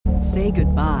Say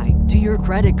goodbye to your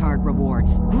credit card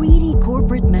rewards. Greedy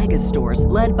corporate mega stores,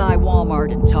 led by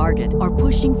Walmart and Target, are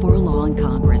pushing for a law in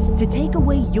Congress to take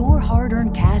away your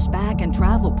hard-earned cash back and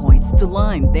travel points to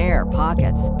line their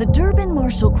pockets. The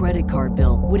Durbin-Marshall credit card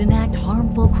bill would enact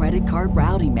harmful credit card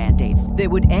routing mandates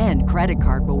that would end credit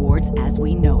card rewards as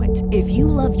we know it. If you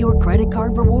love your credit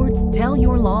card rewards, tell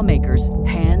your lawmakers,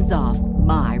 hands off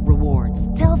my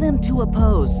rewards. Tell them to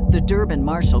oppose the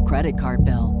Durbin-Marshall credit card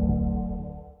bill.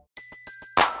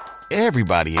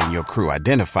 Everybody in your crew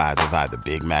identifies as either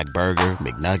Big Mac Burger,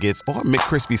 McNuggets, or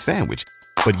McCrispy Sandwich.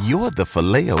 But you're the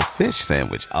Filet-O-Fish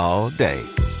Sandwich all day.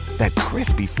 That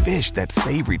crispy fish, that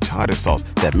savory tartar sauce,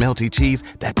 that melty cheese,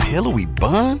 that pillowy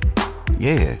bun.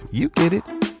 Yeah, you get it.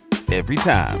 Every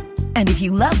time. And if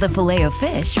you love the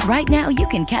Filet-O-Fish, right now you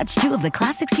can catch two of the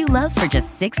classics you love for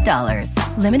just $6.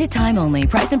 Limited time only.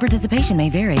 Price and participation may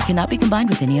vary. Cannot be combined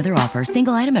with any other offer.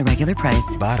 Single item at regular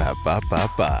price.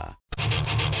 Ba-da-ba-ba-ba.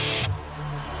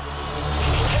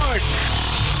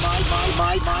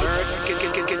 My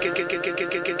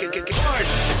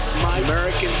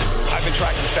American. I've been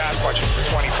tracking Sasquatches for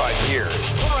 25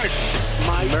 years.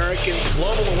 My American.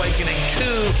 Global awakening to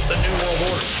the New World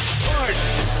Order.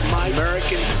 My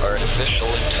American. Artificial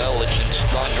intelligence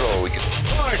android.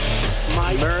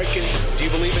 My American. Do you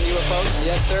believe in UFOs?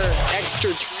 Yes, sir.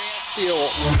 Extraterrestrial.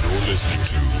 You're listening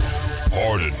to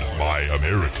Pardon My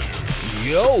American.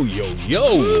 Yo.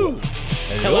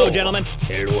 Hello, gentlemen.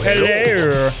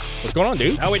 Hello. What's going on,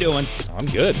 dude? How we doing? I'm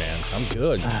good, man. I'm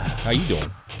good. How you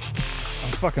doing?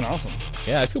 I'm fucking awesome.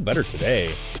 Yeah, I feel better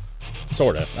today.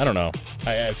 Sorta. I don't know.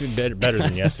 I feel better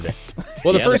than yesterday.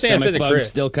 Well, the first thing I said to Chris,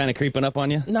 still kind of creeping up on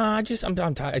you. Nah, I'm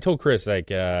tired. I told Chris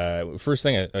first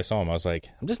thing I saw him, I was like,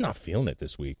 I'm just not feeling it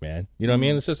this week, man. You know what I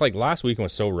mean? It's just like last weekend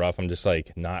was so rough. I'm just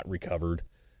like not recovered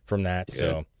from that. Dude.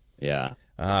 So yeah,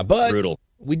 but brutal.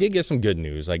 We did get some good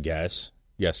news, I guess,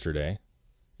 yesterday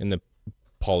in the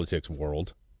politics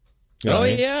world. You know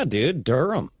yeah, dude,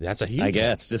 Durham. That's a huge I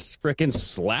guess. Just freaking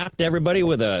slapped everybody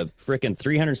with a freaking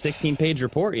 316-page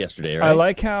report yesterday, right? I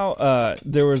like how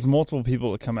there was multiple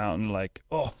people that come out and like,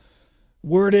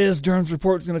 word is Durham's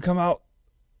report's going to come out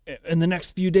in the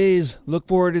next few days. Look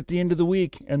for it at the end of the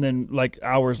week. And then like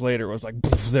hours later, it was like,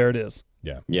 there it is.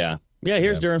 Yeah,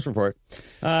 here's Durham's report.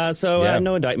 So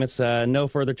no indictments, no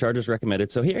further charges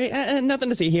recommended. So here, nothing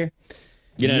to see here.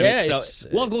 You know what I mean? So,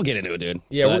 we'll get into it, dude.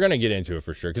 Yeah, we're going to get into it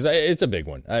for sure, because it's a big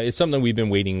one. It's something we've been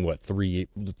waiting,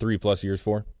 3+ years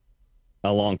for?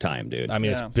 A long time, dude. I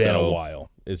mean, it's been a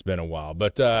while. It's been a while.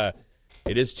 But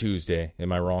it is Tuesday.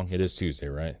 Am I wrong? It is Tuesday,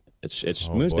 right? It's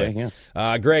Moose Day,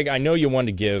 yeah. Greg, I know you wanted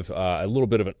to give a little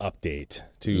bit of an update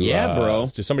bro.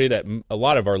 to somebody that a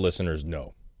lot of our listeners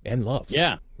know and love.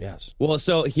 Yeah. Yes. Well,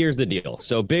 so here's the deal.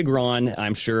 So Big Ron,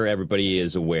 I'm sure everybody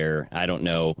is aware. I don't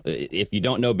know. If you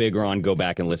don't know Big Ron, go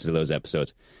back and listen to those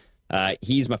episodes.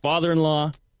 He's my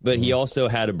father-in-law, but he also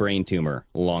had a brain tumor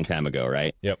a long time ago,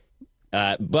 right? Yep.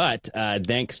 But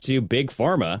thanks to Big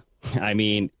Pharma, I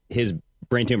mean, his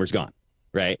brain tumor's gone,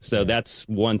 right? So that's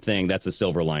one thing. That's a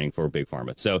silver lining for Big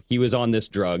Pharma. So he was on this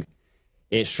drug.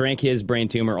 It shrank his brain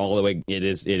tumor all the way. It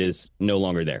is no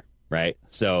longer there. Right.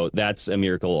 So that's a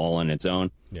miracle all on its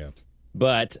own. Yeah.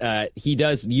 But he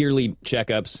does yearly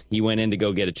checkups. He went in to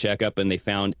go get a checkup and they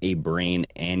found a brain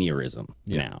aneurysm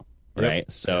now. Right.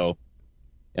 Yep. So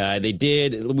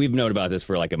we've known about this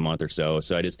for like a month or so.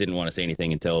 So I just didn't want to say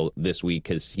anything until this week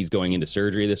because he's going into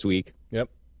surgery this week. Yep.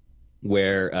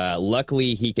 Where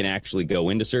luckily he can actually go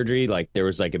into surgery. Like there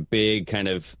was like a big kind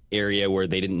of area where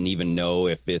they didn't even know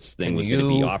if this thing was going to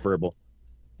be operable.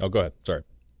 Oh, go ahead. Sorry.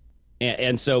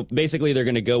 And so basically they're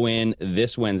going to go in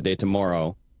this Wednesday,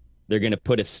 tomorrow. They're going to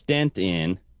put a stent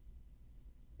in.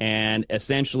 And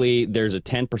essentially there's a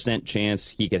 10% chance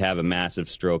he could have a massive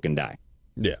stroke and die.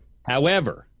 Yeah.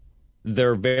 However,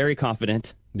 they're very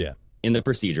confident in the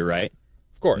procedure, right?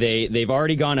 Of course. They've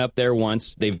already gone up there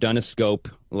once. They've done a scope.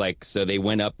 So they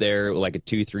went up there like a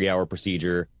 2-3 hour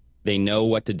procedure. They know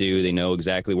what to do. They know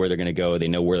exactly where they're going to go. They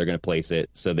know where they're going to place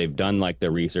it. So they've done like the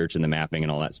research and the mapping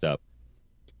and all that stuff.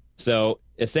 So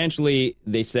essentially,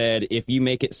 they said if you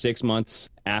make it 6 months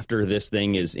after this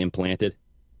thing is implanted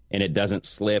and it doesn't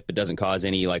slip, it doesn't cause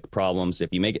any like problems. If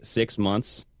you make it 6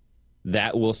 months,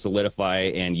 that will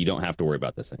solidify and you don't have to worry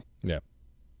about this thing. Yeah.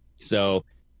 So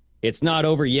it's not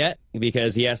over yet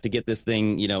because he has to get this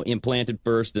thing, implanted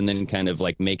first and then kind of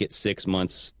like make it 6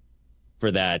 months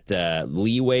for that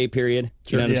leeway period.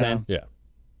 Sure. You know what I'm saying?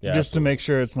 Yeah. Just to make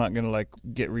sure it's not going to like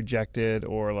get rejected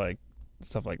or like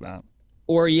stuff like that.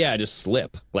 Or, just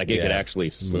slip. Like, it could actually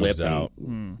slip out.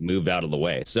 and move out of the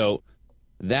way. So,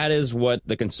 that is what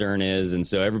the concern is, and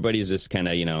so everybody's just kind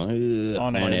of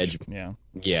on edge. Yeah.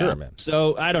 Sure, man.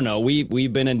 So I don't know.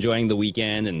 We've been enjoying the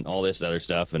weekend and all this other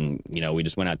stuff, and we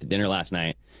just went out to dinner last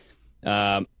night.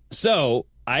 So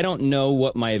I don't know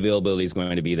what my availability is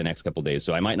going to be the next couple of days.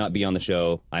 So I might not be on the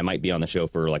show. I might be on the show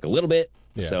for like a little bit.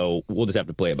 Yeah. So we'll just have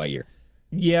to play it by ear.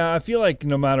 Yeah, I feel like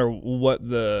no matter what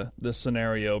the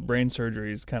scenario, brain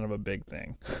surgery is kind of a big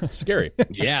thing. It's scary.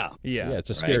 Yeah, it's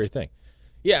a scary thing.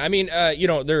 Yeah, I mean,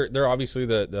 they're obviously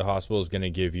the hospital is going to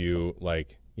give you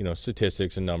like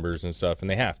statistics and numbers and stuff, and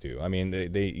they have to. I mean,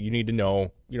 you need to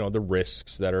know the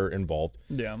risks that are involved.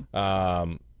 Yeah.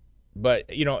 But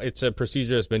it's a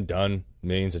procedure that's been done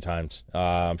millions of times.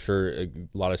 I'm sure a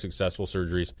lot of successful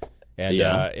surgeries. And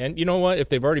and you know what? If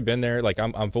they've already been there, like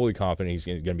I'm fully confident he's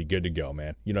going to be good to go,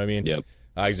 man. You know what I mean? Yep.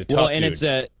 He's a tough dude.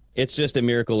 And it's just a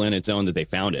miracle in its own that they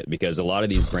found it, because a lot of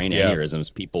these brain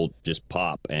aneurysms, people just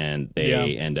pop and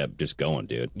they end up just going,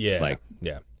 dude. Yeah.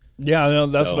 Yeah, I know.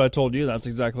 That's what I told you. That's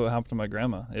exactly what happened to my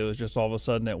grandma. It was just all of a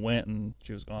sudden it went and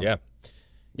she was gone.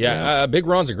 Yeah. Big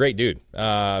Ron's a great dude. He's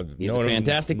a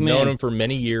fantastic man. Known him for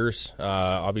many years,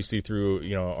 obviously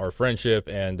through our friendship,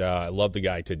 and I love the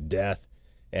guy to death.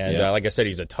 And like I said,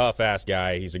 he's a tough-ass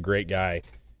guy. He's a great guy.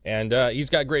 And he's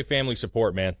got great family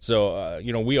support, man. So,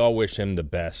 we all wish him the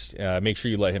best. Make sure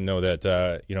you let him know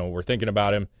that, we're thinking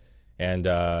about him, and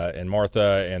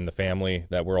Martha and the family,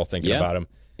 that we're all thinking about him.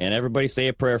 And everybody say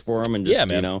a prayer for him and just,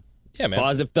 man.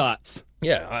 Positive thoughts.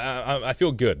 Yeah, I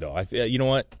feel good, though. You know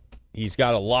what? He's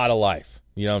got a lot of life.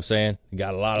 You know what I'm saying? He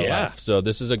got a lot of life. So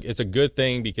it's a good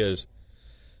thing, because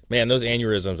man, those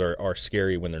aneurysms are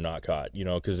scary when they're not caught,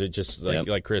 because it just,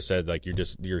 like Chris said, like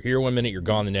you're here one minute, you're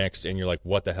gone the next, and you're like,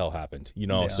 what the hell happened?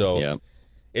 So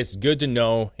it's good to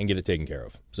know and get it taken care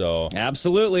of. So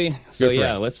absolutely. So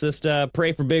let's just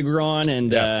pray for Big Ron,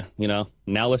 and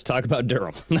now let's talk about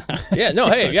Durham.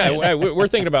 We're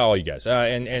thinking about all you guys,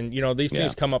 and these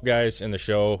things come up, guys, in the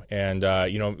show, and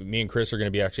me and Chris are going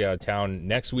to be actually out of town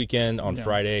next weekend on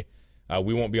Friday.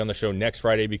 We won't be on the show next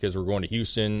Friday because we're going to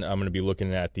Houston. I'm going to be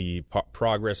looking at the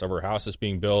progress of our house that's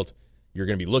being built. You're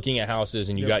going to be looking at houses,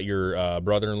 and you got your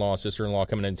brother-in-law, sister-in-law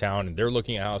coming in town, and they're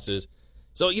looking at houses.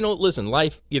 So, listen,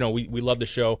 life, we love the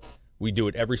show. We do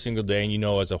it every single day, and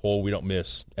as a whole, we don't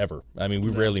miss ever. I mean, we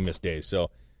rarely miss days.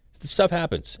 So stuff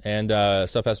happens, and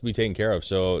stuff has to be taken care of.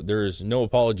 So there's no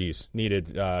apologies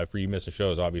needed for you missing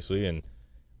shows, obviously, and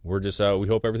we're just we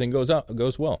hope everything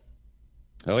goes well.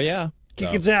 Oh, yeah.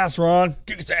 Kick its ass, Ron.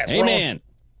 Kick its ass, Ron. Amen.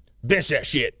 Bench that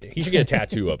shit. He should get a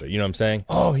tattoo of it. You know what I'm saying?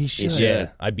 Oh, he should.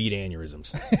 Yeah. I beat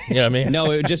aneurysms. You know what I mean? No,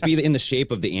 it would just be in the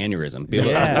shape of the aneurysm.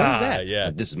 People what is that?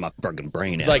 Yeah. This is my fucking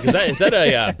brain. It's like, is that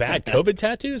a bad COVID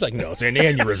tattoo? It's like, no, it's an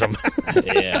aneurysm.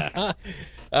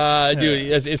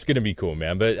 Dude, it's going to be cool,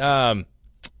 man. But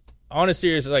on a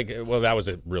serious, that was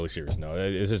a really serious note.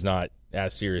 This is not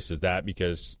as serious as that,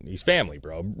 because he's family,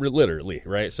 bro. Literally,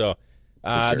 right? So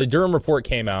the Durham report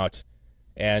came out.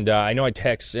 And I know I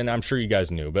text, and I'm sure you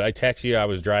guys knew, but I text you. I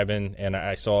was driving, and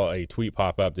I saw a tweet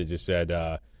pop up that just said,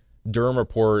 Durham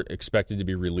report expected to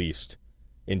be released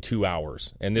in 2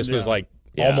 hours. And this was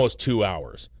almost 2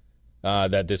 hours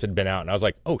that this had been out. And I was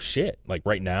like, oh, shit, like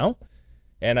right now?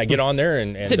 And I get on there,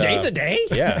 and today's the day?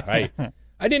 Yeah,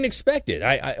 I didn't expect it.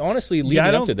 I honestly,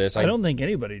 leading up to this, I don't think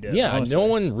anybody did. Yeah, honestly. No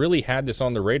one really had this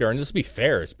on the radar. And just to be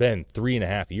fair, it's been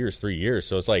 3.5 years, 3 years.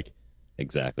 So it's like,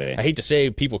 exactly. I hate to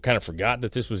say people kind of forgot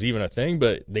that this was even a thing,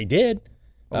 but they did.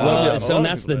 So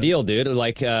that's the deal, dude.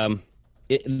 Like,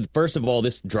 first of all,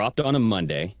 this dropped on a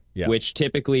Monday, which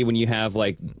typically when you have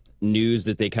like news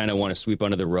that they kind of want to sweep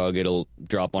under the rug, it'll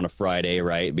drop on a Friday,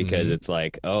 right? Because it's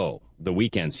like, oh, the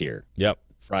weekend's here. Yep.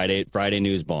 Friday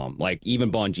news bomb. Like even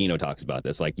Bongino talks about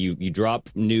this. Like you drop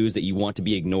news that you want to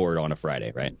be ignored on a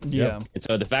Friday, right? Yeah. And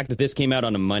so the fact that this came out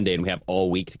on a Monday and we have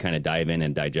all week to kind of dive in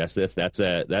and digest this,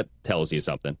 that tells you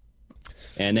something.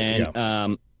 And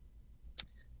then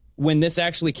when this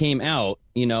actually came out,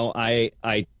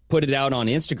 I put it out on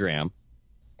Instagram,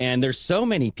 and there's so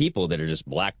many people that are just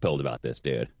blackpilled about this,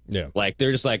 dude. Yeah. Like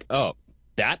they're just like, oh,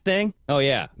 that thing? Oh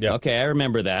yeah. Okay, I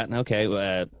remember that.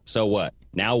 Okay, so what?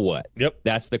 Now what? Yep.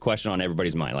 That's the question on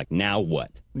everybody's mind. Like, now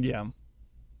what? Yeah.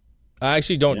 I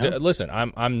actually don't listen.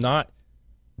 I'm not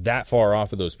that far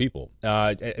off of those people.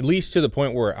 At least to the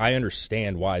point where I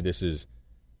understand why this is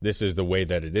the way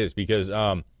that it is. Because,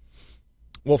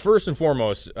 first and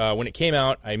foremost, when it came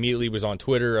out, I immediately was on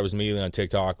Twitter. I was immediately on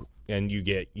TikTok, and you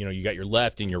got your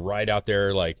left and your right out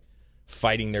there like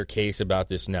fighting their case about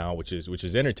this now, which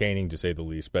is entertaining to say the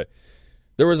least. But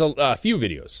there was a few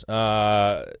videos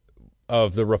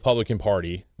of the Republican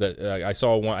Party that I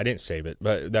saw one. I didn't save it,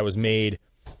 but that was made,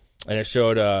 and it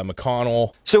showed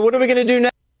McConnell. So what are we going to do now?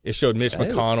 It showed Mitch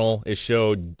McConnell. It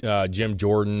showed Jim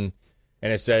Jordan.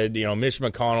 And it said, Mitch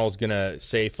McConnell's going to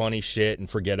say funny shit and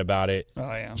forget about it. Oh,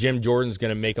 yeah. Jim Jordan's going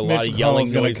to make a Mitch lot of yelling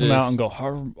McConnell's noises. Come out and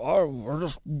go, we're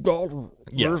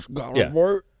just got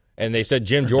work. And they said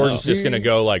Jim Jordan's just going to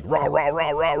go like, rah, rah,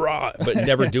 rah, rah, rah, but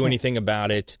never do anything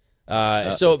about it.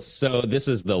 So this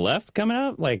is the left coming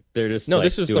out? Like they're just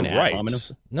this is the right.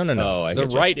 No. Oh, the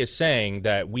right is saying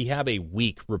that we have a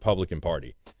weak Republican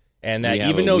Party. And that We have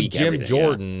even a though weak Jim everything,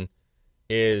 Jordan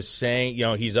is saying,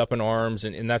 he's up in arms,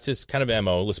 and that's his kind of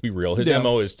MO. Let's be real. His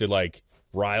MO is to like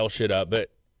rile shit up. But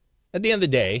at the end of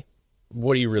the day,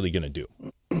 what are you really going to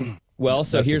do? Well,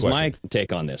 so here's my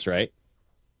take on this, right?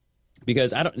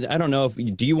 Because I don't know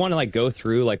do you want to like go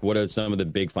through like what are some of the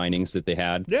big findings that they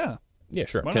had? Yeah,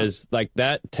 sure. Because like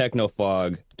that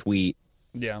Technofog tweet,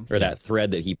 or that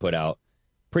thread that he put out,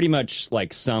 pretty much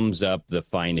like sums up the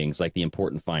findings, like the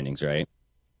important findings, right?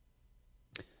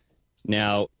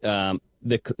 Now,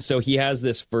 so he has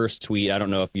this first tweet. I don't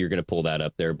know if you're going to pull that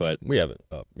up there, but we have it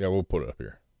up. Yeah, we'll put it up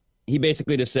here. He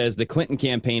basically just says the Clinton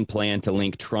campaign plan to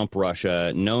link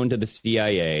Trump-Russia, known to the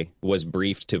CIA, was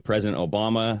briefed to President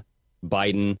Obama,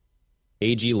 Biden,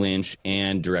 A.G. Lynch,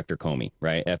 and Director Comey,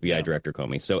 right? FBI Director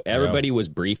Comey. So everybody was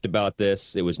briefed about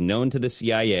this. It was known to the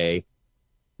CIA.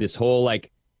 This whole,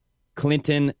 like,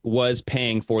 Clinton was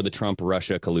paying for the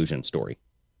Trump-Russia collusion story,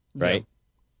 right?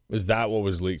 Is that what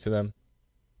was leaked to them?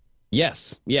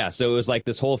 Yes. Yeah. So it was like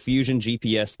this whole Fusion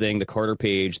GPS thing, the Carter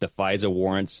page, the FISA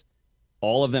warrants.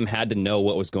 All of them had to know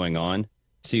what was going on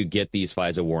to get these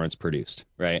FISA warrants produced,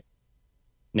 right?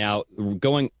 Now,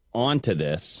 going on to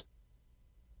this,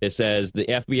 it says the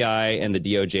FBI and the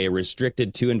DOJ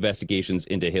restricted 2 investigations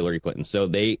into Hillary Clinton. So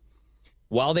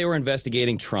while they were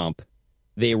investigating Trump,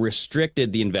 they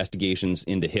restricted the investigations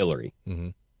into Hillary. Mm-hmm.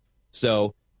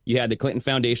 So you had the Clinton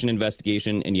Foundation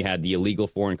investigation and you had the illegal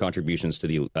foreign contributions to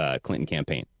the Clinton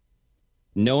campaign.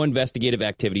 No investigative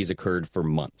activities occurred for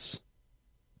months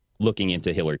looking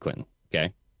into Hillary Clinton,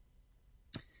 okay?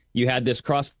 You had this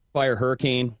Crossfire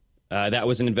Hurricane. That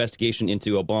was an investigation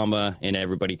into Obama and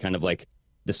everybody kind of like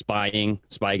the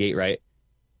Spygate, right?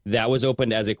 That was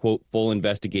opened as a, quote, full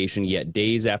investigation, yet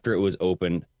days after it was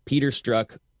opened, Peter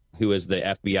Strzok, who is the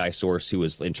FBI source who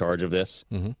was in charge of this,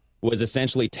 was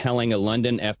essentially telling a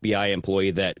London FBI employee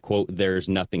that, quote, there's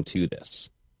nothing to this.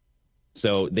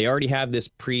 So they already have this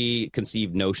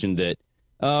preconceived notion that,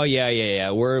 oh,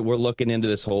 yeah, we're looking into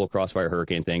this whole Crossfire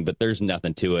Hurricane thing, but there's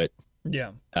nothing to it.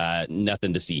 Yeah.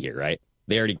 Nothing to see here, right?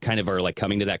 They already kind of are like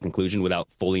coming to that conclusion without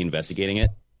fully investigating it.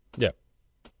 Yeah.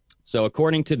 So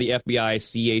according to the FBI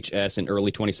CHS in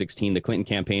early 2016, the Clinton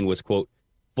campaign was, quote,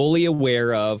 fully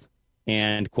aware of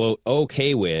and, quote,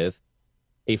 okay with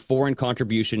a foreign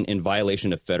contribution in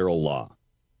violation of federal law.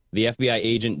 The FBI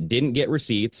agent didn't get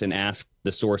receipts and asked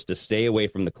the source to stay away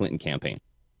from the Clinton campaign.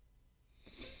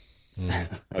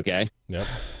 Okay? Yep.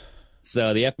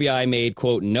 So the FBI made,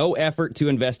 quote, no effort to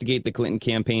investigate the Clinton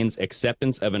campaign's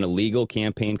acceptance of an illegal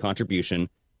campaign contribution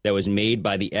that was made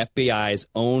by the FBI's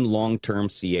own long-term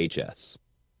CHS.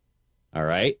 All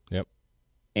right? Yep.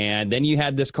 And then you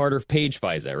had this Carter Page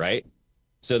FISA, right?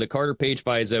 So the Carter Page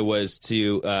FISA was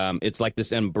to, it's like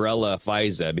this umbrella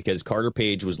FISA because Carter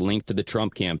Page was linked to the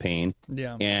Trump campaign.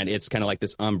 Yeah. And it's kind of like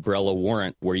this umbrella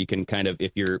warrant where you can kind of,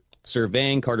 if you're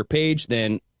surveying Carter Page,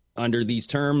 then under these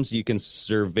terms, you can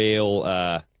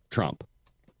surveil Trump.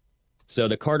 So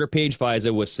the Carter Page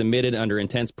FISA was submitted under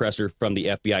intense pressure from the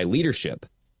FBI leadership.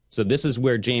 So this is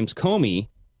where James Comey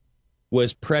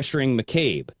was pressuring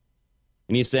McCabe.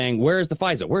 And he's saying, where's the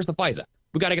FISA? Where's the FISA?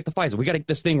 We got to get the FISA. We got to get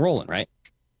this thing rolling, right?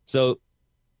 So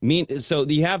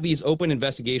you have these open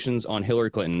investigations on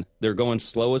Hillary Clinton. They're going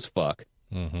slow as fuck.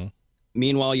 Mm-hmm.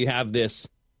 Meanwhile, you have this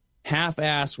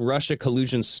half-ass Russia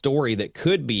collusion story that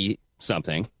could be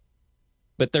something,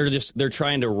 but they're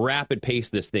trying to rapid pace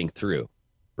this thing through,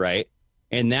 right?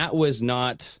 And that was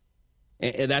not.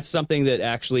 That's something that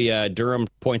actually Durham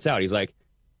points out. He's like,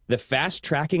 the fast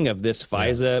tracking of this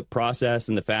FISA process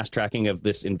and the fast tracking of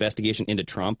this investigation into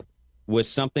Trump was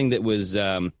something that was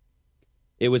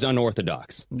it was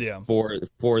unorthodox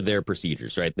for their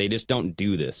procedures, right? They just don't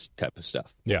do this type of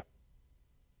stuff. Yeah.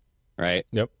 Right?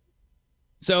 Yep.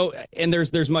 So, and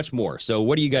there's much more. So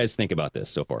what do you guys think about this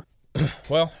so far?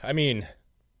 Well, I mean,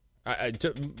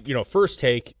 first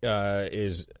take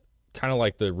is kind of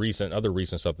like the other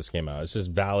recent stuff that's came out. It's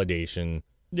just validation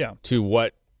to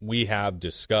what we have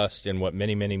discussed and what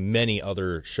many, many, many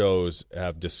other shows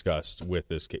have discussed with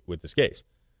this case.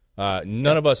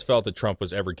 None of us felt that Trump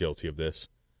was ever guilty of this.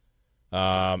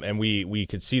 And we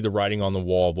could see the writing on the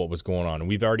wall of what was going on. And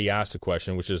we've already asked the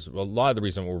question, which is a lot of the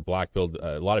reason we're blackpilled,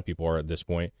 a lot of people are at this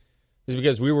point. is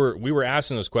because we were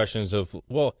asking those questions of,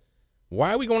 well,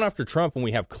 why are we going after Trump when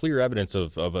we have clear evidence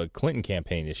of a Clinton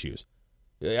campaign issues?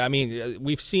 I mean,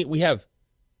 we have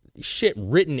shit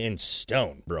written in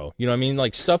stone, bro. You know what I mean?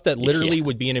 Like stuff that literally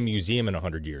would be in a museum in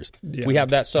 100 years. Yeah. We have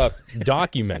that stuff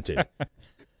documented.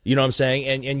 You know what I'm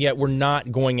saying? And yet we're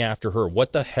not going after her.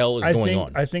 What the hell is going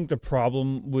on? I think the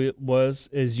problem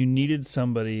is you needed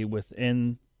somebody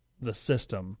within the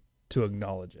system to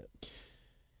acknowledge it.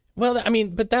 Well, I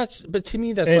mean, but to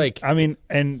me, that's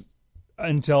and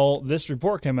until this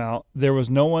report came out, there was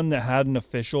no one that had an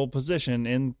official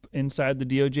position inside the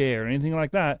DOJ or anything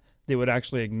like that. They would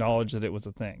actually acknowledge that it was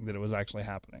a thing, that it was actually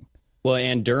happening. Well,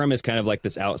 and Durham is kind of like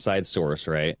this outside source,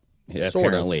 right?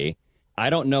 Apparently. I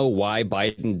don't know why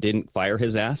Biden didn't fire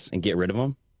his ass and get rid of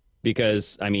him.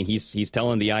 Because, I mean, he's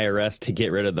telling the IRS to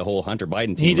get rid of the whole Hunter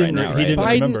Biden team right now, right? He didn't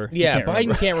remember. Yeah,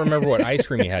 Biden can't remember what ice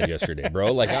cream he had yesterday,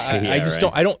 bro. Like, I just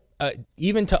don't,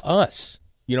 even to us,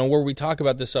 you know, where we talk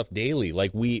about this stuff daily,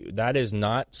 like that is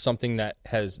not something that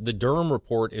the Durham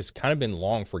report has kind of been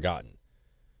long forgotten.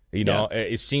 You know,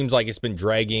 It seems like it's been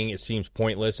dragging. It seems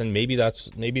pointless, and maybe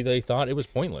they thought it was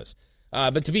pointless.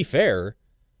 But to be fair,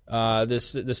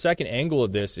 the second angle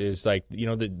of this is like, you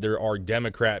know, there are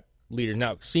Democrat leaders.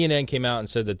 Now, CNN came out and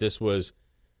said that this was,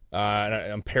 and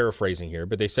I'm paraphrasing here,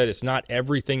 but they said it's not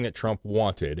everything that Trump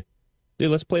wanted. Dude,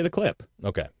 let's play the clip.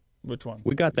 Okay. Which one?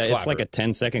 We got that. Clapper. It's like a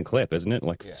 10-second clip, isn't it?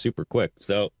 Like super quick.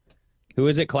 So, who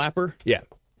is it? Clapper? Yeah.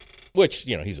 Which,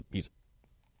 you know, he's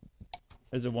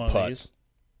Is it one of these?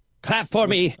 Clap for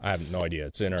me. I have no idea.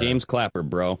 It's in our James Clapper,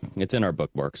 bro. It's in our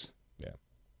bookmarks. Yeah.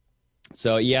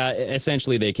 So yeah,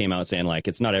 essentially they came out saying like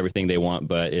it's not everything they want,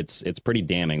 but it's pretty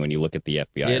damning when you look at the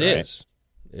FBI. It is.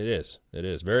 It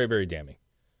is very, very damning.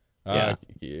 Yeah.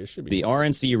 It should be. The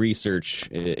RNC Research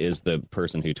is the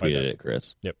person who tweeted it,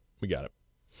 Chris. Yep, we got it.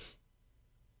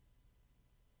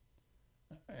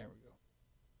 There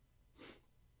we go.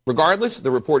 Regardless,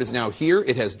 the report is now here.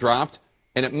 It has dropped.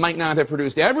 And it might not have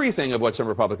produced everything of what some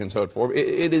Republicans hoped for.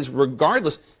 It is,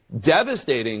 regardless,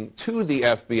 devastating to the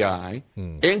FBI.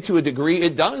 And to a degree,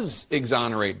 it does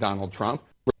exonerate Donald Trump.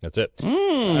 That's it.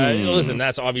 Listen,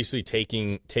 that's obviously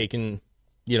taking.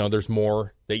 You know, there's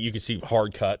more that you can see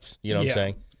hard cuts. You know what I'm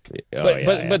saying?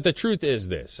 But the truth is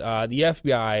this: the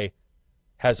FBI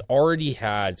has already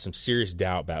had some serious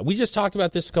doubt about it. We just talked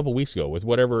about this a couple weeks ago with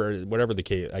whatever the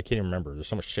case. I can't even remember. There's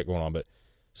so much shit going on, but.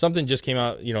 Something just came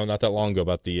out, you know, not that long ago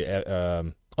about the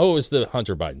it was the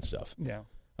Hunter Biden stuff. Yeah.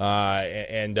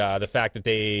 And the fact that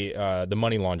they the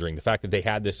money laundering, the fact that they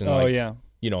had this in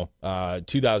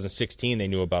 2016, they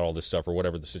knew about all this stuff or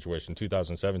whatever the situation,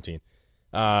 2017.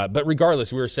 But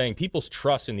regardless, we were saying people's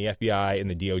trust in the FBI and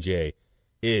the DOJ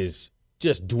is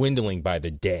just dwindling by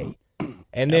the day.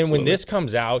 And then when this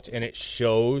comes out and it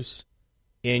shows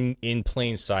in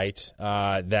plain sight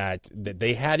that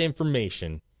they had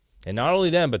information. And not only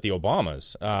them, but the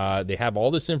Obamas. They have all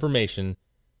this information.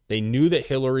 They knew that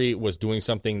Hillary was doing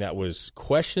something that was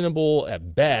questionable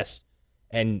at best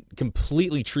and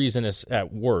completely treasonous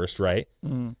at worst, right?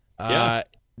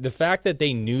 The fact that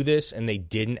they knew this and they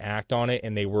didn't act on it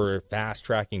and they were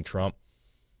fast-tracking Trump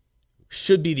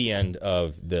should be the end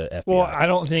of the FBI. Well, I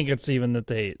don't think it's even that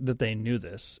they knew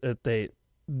this.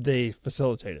 They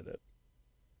facilitated it.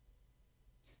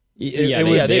 It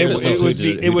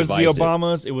was the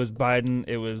Obamas, it was Biden,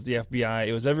 it was the FBI,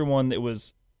 it was everyone. It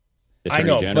was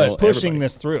but pushing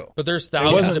this through. But there's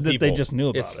thousands of people. They just knew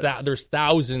about it. There's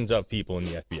thousands of people in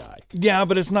the FBI. Yeah,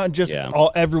 but it's not just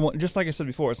everyone. Just like I said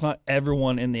before, it's not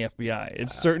everyone in the FBI.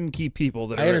 It's certain key people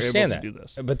that are able to do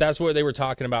this. But that's what they were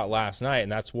talking about last night,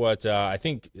 and that's what I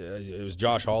think it was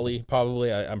Josh Hawley,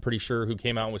 probably. I'm pretty sure, who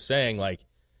came out and was saying like,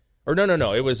 or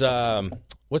no, it was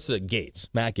what's the Gates,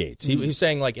 Matt Gates. He was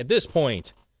saying like at this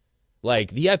point, like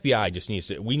the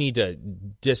FBI we need to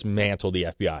dismantle the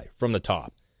FBI from the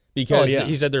top. Because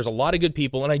he said there's a lot of good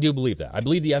people, and I do believe that. I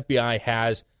believe the FBI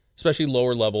has, especially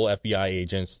lower-level FBI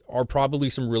agents, are probably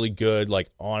some really good, like,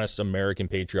 honest American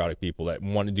patriotic people that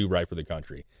want to do right for the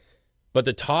country. But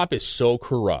the top is so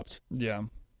corrupt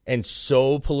and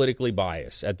so politically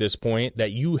biased at this point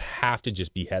that you have to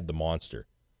just behead the monster.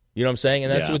 You know what I'm saying?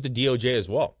 And that's with the DOJ as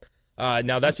well.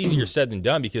 Now, that's easier said than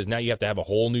done because now you have to have a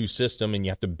whole new system and you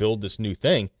have to build this new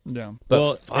thing. Yeah.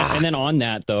 But and then on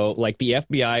that, though, like the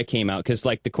FBI came out because,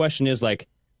 like, the question is, like,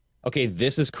 okay,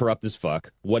 this is corrupt as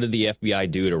fuck. What did the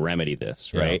FBI do to remedy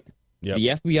this, right? Yep. The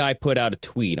FBI put out a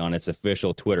tweet on its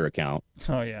official Twitter account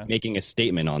making a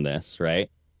statement on this, right?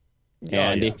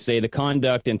 And they say the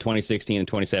conduct in 2016 and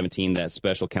 2017 that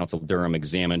Special Counsel Durham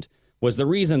examined was the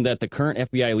reason that the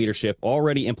current FBI leadership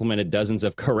already implemented dozens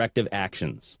of corrective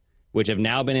actions, which have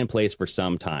now been in place for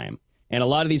some time. And a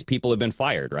lot of these people have been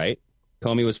fired, right?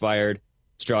 Comey was fired.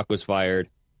 Strzok was fired.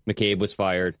 McCabe was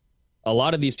fired. A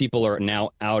lot of these people are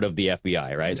now out of the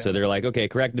FBI, right? Yeah. So they're like, okay,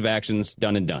 corrective actions,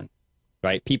 done and done,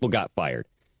 right? People got fired.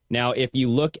 Now, if you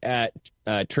look at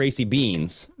Tracy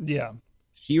Beans,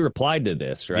 she replied to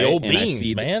this, right? The old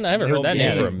Beans, man. I haven't heard that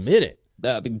name for a minute.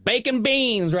 Bacon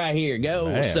beans right here. Go.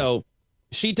 Man. So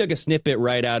she took a snippet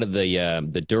right out of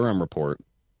the Durham report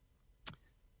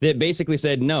that basically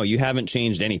said, no, you haven't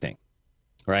changed anything,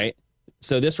 right?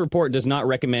 So this report does not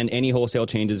recommend any wholesale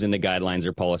changes in the guidelines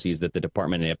or policies that the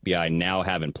department and FBI now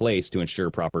have in place to ensure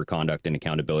proper conduct and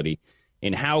accountability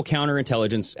in how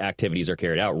counterintelligence activities are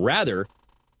carried out. Rather,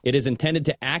 it is intended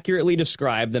to accurately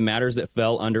describe the matters that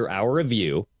fell under our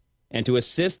review and to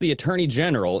assist the Attorney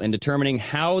General in determining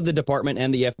how the department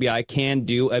and the FBI can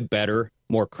do a better,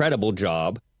 more credible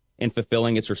job in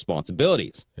fulfilling its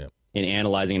responsibilities in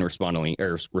analyzing and responding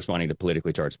to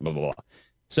politically charged blah, blah, blah.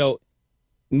 So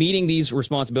meeting these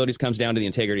responsibilities comes down to the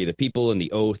integrity of the people and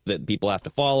the oath that people have to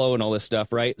follow and all this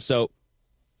stuff, right? So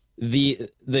the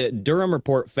Durham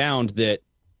report found that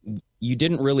you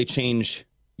didn't really change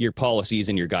your policies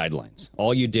and your guidelines.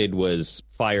 All you did was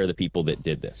fire the people that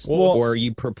did this, or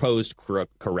you proposed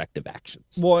corrective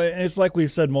actions. Well, it's like we've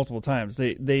said multiple times.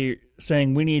 They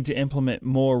saying we need to implement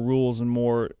more rules and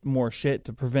more shit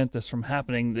to prevent this from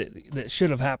happening that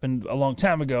should have happened a long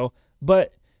time ago.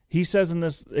 But he says in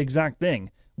this exact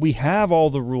thing, we have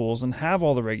all the rules and have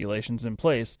all the regulations in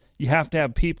place. You have to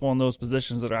have people in those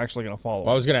positions that are actually going to follow.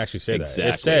 Well, I was going to actually say that.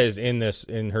 It says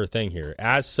in her thing here,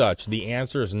 as such, the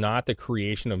answer is not the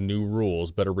creation of new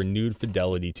rules, but a renewed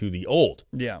fidelity to the old.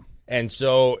 Yeah. And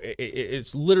so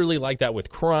it's literally like that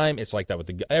with crime. It's like that with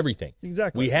everything.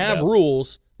 Exactly. We have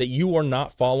rules that you are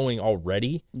not following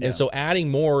already, and so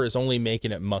adding more is only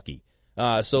making it mucky.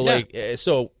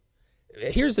 So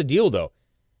here's the deal, though.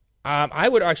 I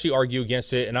would actually argue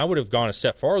against it, and I would have gone a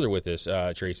step farther with this,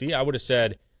 Tracy. I would have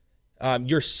said,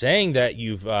 you're saying that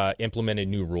you've implemented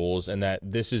new rules and that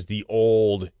this is the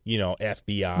old,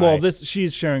 FBI. Well,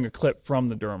 she's sharing a clip from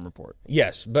the Durham report.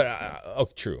 Yes,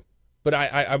 but true. But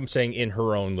I'm saying in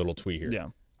her own little tweet here. Yeah.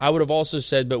 I would have also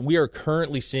said, but we are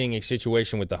currently seeing a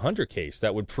situation with the Hunter case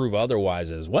that would prove otherwise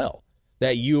as well,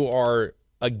 that you are,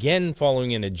 again,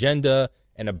 following an agenda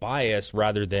and a bias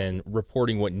rather than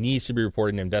reporting what needs to be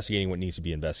reported and investigating what needs to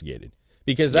be investigated.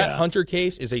 Because that Hunter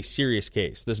case is a serious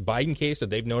case. This Biden case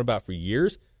that they've known about for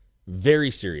years,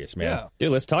 very serious, man. Yeah.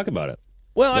 Dude, let's talk about it.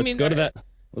 Well, let's go to that.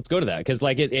 Let's go to that because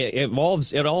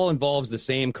it all involves the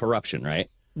same corruption, right?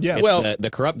 Yeah. It's the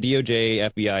corrupt DOJ,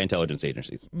 FBI, intelligence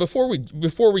agencies. Before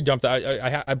we dump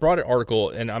that, I brought an article,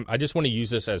 and I just want to use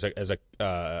this as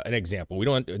an example. We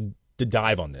don't want to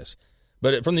dive on this.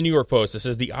 But from the New York Post, it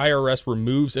says the IRS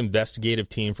removes investigative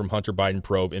team from Hunter Biden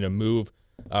probe in a move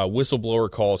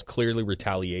whistleblower calls clearly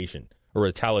retaliation or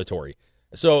retaliatory.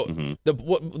 So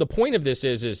the point of this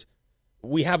is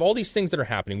we have all these things that are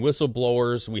happening.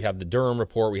 Whistleblowers, we have the Durham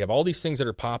report, we have all these things that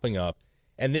are popping up.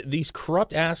 And these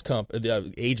corrupt ass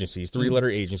agencies, three-letter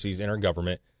agencies in our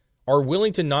government, are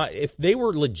willing to not, if they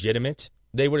were legitimate,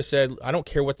 they would have said, I don't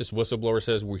care what this whistleblower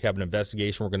says. We have an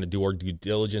investigation. We're going to do our due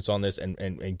diligence on this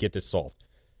and get this solved.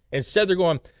 Instead, they're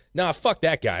going, nah, fuck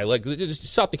that guy. Like, just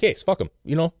stop the case. Fuck him.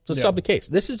 Stop the case.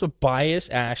 This is a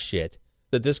bias-ass shit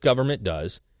that this government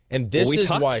does. And this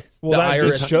is why the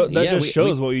IRS... That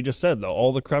shows what you just said, though.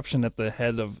 All the corruption at the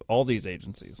head of all these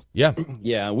agencies. Yeah.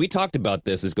 Yeah, we talked about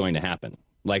this is going to happen.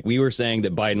 Like, we were saying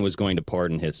that Biden was going to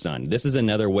pardon his son. This is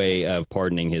another way of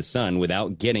pardoning his son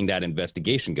without getting that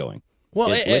investigation going. Well,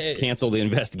 let's cancel the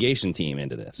investigation team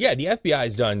into this. Yeah, the FBI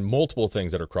has done multiple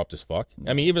things that are corrupt as fuck.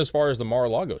 I mean, even as far as the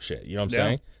Mar-a-Lago shit, you know what I'm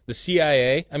saying? The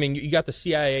CIA, I mean, you got the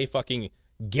CIA fucking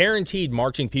guaranteed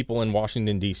marching people in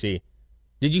Washington, D.C.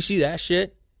 Did you see that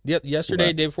shit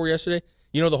yesterday, day before yesterday?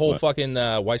 You know the whole fucking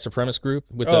white supremacist group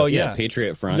with the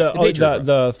Patriot Front.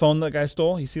 The phone that guy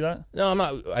stole. You see that? No, I'm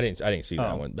not. I didn't see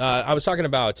that one. I was talking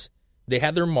about they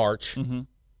had their march,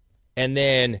 and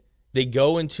then they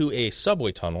go into a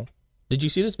subway tunnel. Did you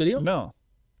see this video? No.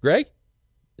 Greg?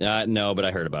 No, but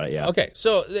I heard about it. Yeah. Okay,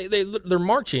 so they're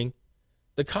marching.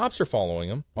 The cops are following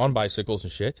them on bicycles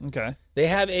and shit. Okay. They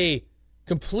have a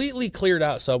completely cleared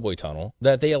out subway tunnel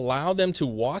that they allow them to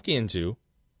walk into,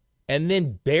 and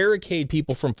then barricade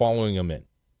people from following them in.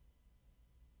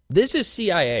 This is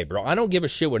CIA, bro. I don't give a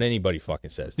shit what anybody fucking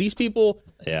says. These people...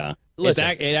 Yeah. Listen.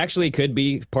 It actually could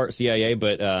be part CIA,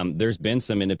 but there's been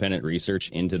some independent research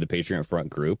into the Patriot Front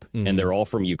group, and they're all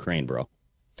from Ukraine, bro.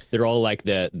 They're all like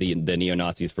the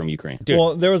neo-Nazis from Ukraine. Dude,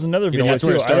 well, there was another video, that's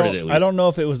where it started, at least. I don't know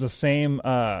if it was the same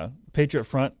Patriot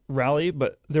Front rally,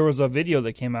 but there was a video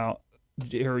that came out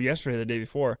yesterday, the day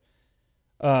before,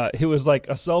 It was like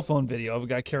a cell phone video of a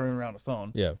guy carrying around a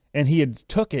phone. Yeah. And he had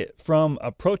took it from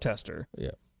a protester.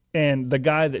 Yeah. And the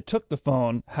guy that took the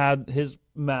phone had his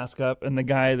mask up, and the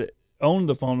guy that owned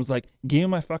the phone was like, give me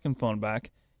my fucking phone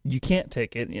back. You can't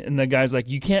take it. And the guy's like,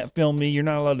 you can't film me. You're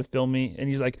not allowed to film me. And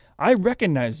he's like, I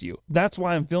recognize you. That's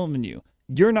why I'm filming you.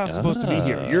 You're not supposed to be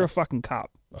here. You're a fucking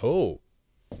cop. Oh.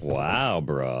 Wow,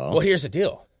 bro. Well, here's the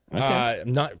deal. Okay.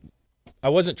 I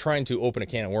wasn't trying to open a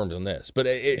can of worms on this, but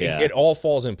it all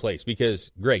falls in place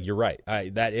because, Greg, you're right.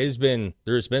 There's been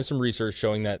some research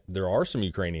showing that there are some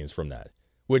Ukrainians from that,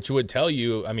 which would tell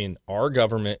you, I mean, our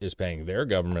government is paying their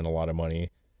government a lot of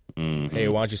money. Mm-hmm. Hey,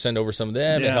 why don't you send over some of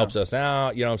them? Yeah. It helps us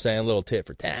out. You know what I'm saying? A little tit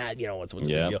for tat. You know, what's the big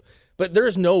deal? But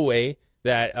there's no way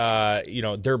that,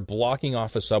 they're blocking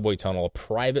off a subway tunnel, a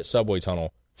private subway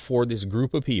tunnel for this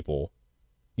group of people.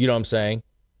 You know what I'm saying?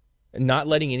 Not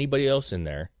letting anybody else in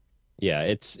there. Yeah,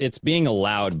 it's being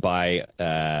allowed by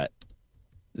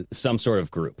some sort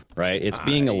of group, right? It's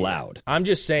being allowed. I'm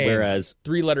just saying, whereas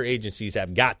 3-letter agencies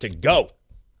have got to go.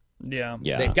 Yeah.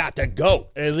 They've got to go.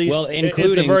 At least,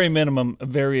 including, at the very minimum, a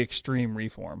very extreme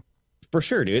reform. For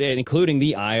sure, dude, and including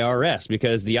the IRS,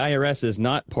 because the IRS is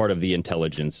not part of the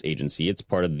intelligence agency. It's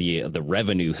part of the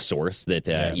revenue source that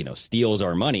steals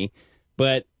our money.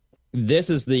 But this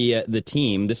is the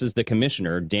team. This is the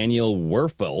commissioner, Daniel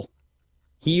Werfel.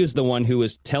 He was the one who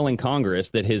was telling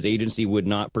Congress that his agency would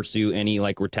not pursue any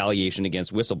retaliation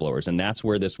against whistleblowers, and that's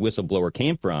where this whistleblower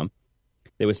came from.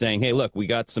 They were saying, hey, look, we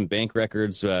got some bank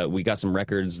records. We got some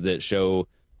records that show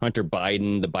Hunter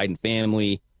Biden, the Biden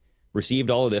family, received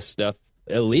all of this stuff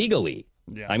illegally.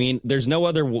 Yeah. I mean, there's no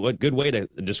other good way to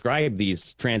describe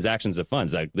these transactions of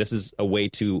funds. Like, this is a way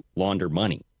to launder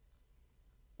money.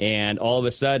 And all of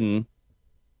a sudden,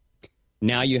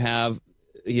 now you have,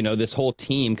 this whole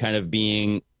team kind of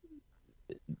being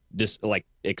just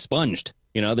expunged.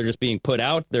 They're just being put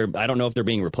out. I don't know if they're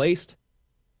being replaced.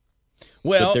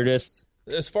 Well, but they're just...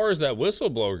 As far as that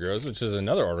whistleblower goes, which is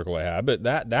another article I have, but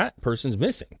that person's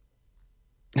missing.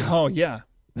 Oh, yeah.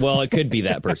 Well, it could be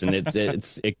that person.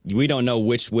 We don't know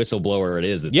which whistleblower it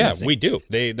is. Missing. We do.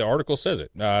 The article says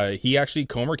it.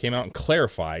 Comer came out and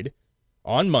clarified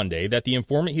on Monday that the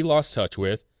informant he lost touch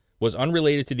with was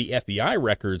unrelated to the FBI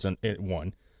records on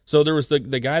one. So there was the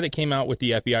guy that came out with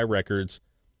the FBI records.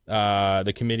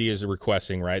 The committee is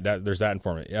requesting, right? There's that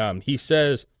informant. He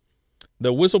says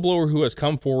the whistleblower who has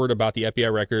come forward about the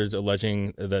FBI records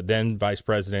alleging the then Vice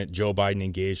President Joe Biden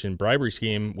engaged in bribery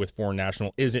scheme with foreign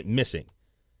national isn't missing.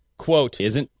 Quote,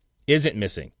 isn't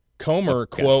missing. Comer,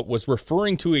 quote, was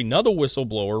referring to another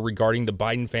whistleblower regarding the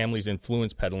Biden family's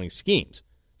influence peddling schemes.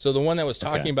 So the one that was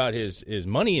talking about his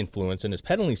money influence and his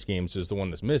peddling schemes is the one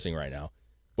that's missing right now.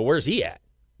 But where's he at?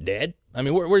 Dead? I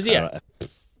mean, where's he at?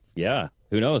 Yeah,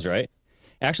 who knows, right?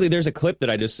 Actually, there's a clip that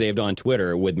I just saved on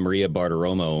Twitter with Maria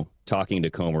Bartiromo talking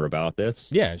to Comer about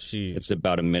this. Yeah, it's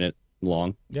about a minute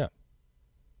long. Yeah.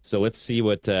 So let's see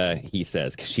what he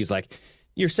says. 'Cause she's like,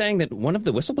 you're saying that one of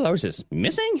the whistleblowers is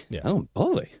missing? Yeah. Oh,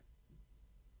 boy.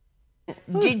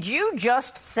 Did you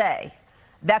just say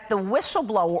that the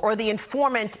whistleblower or the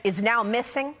informant is now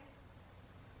missing?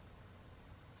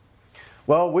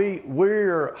 Well,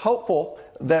 we're hopeful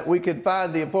that we can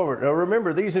find the informant. Now,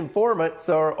 remember, these informants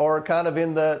are kind of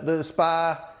in the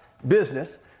spy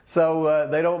business, so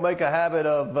they don't make a habit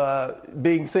of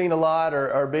being seen a lot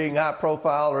or being high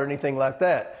profile or anything like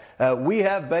that. We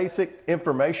have basic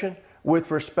information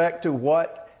with respect to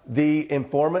what the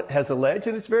informant has alleged,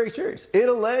 and it's very serious. It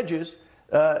alleges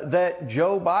that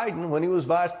Joe Biden, when he was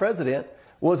vice president,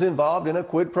 was involved in a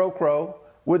quid pro quo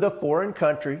with a foreign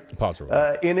country.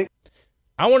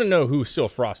 I want to know who still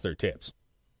frosts their tips.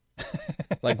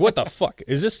 Like, what the fuck?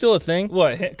 Is this still a thing?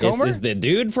 What, Comer? Is the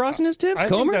dude frosting his tips, I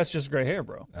Comer? think that's just gray hair,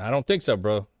 bro. I don't think so,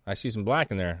 bro. I see some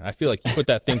black in there. I feel like you put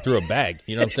that thing through a bag.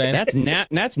 You know what I'm saying?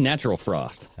 That's natural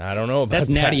frost. I don't know about that's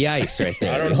that. That's natty ice right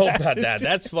there. I don't know about that.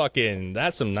 That's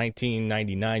some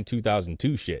 1999,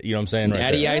 2002 shit. You know what I'm saying?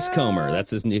 Natty Ice Comer.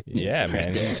 That's his new. Yeah,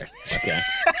 man. Okay.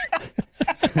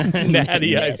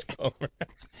 Natty Ice Comer.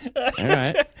 All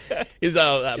right. It's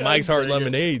Mike's Hard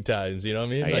Lemonade times, you know what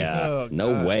I mean? Yeah.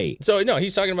 No way. So, no,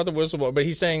 he's talking about the whistleblower, but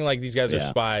he's saying, these guys are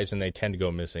spies and they tend to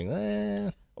go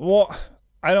missing. Well,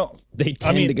 I don't... They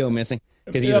tend to go missing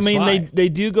because he's a spy. They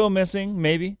do go missing,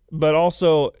 maybe, but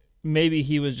also maybe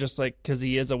he was just because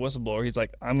he is a whistleblower, he's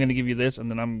like, I'm going to give you this and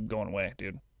then I'm going away,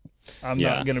 dude. I'm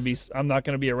not gonna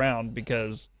be around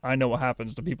because I know what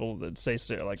happens to people that say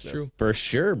shit like this. True. For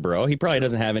sure, bro. He probably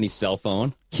doesn't have any cell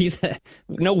phone. He's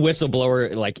no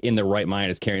whistleblower in the right mind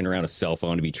is carrying around a cell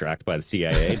phone to be tracked by the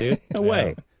CIA, dude. No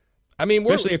way. I mean,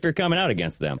 especially if you're coming out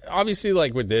against them. Obviously,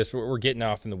 like with this, we're getting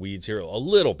off in the weeds here a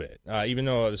little bit, even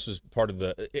though this was part of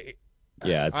the.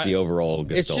 It's the overall.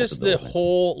 It's just the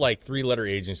whole like 3-letter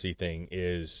agency thing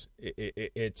is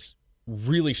it's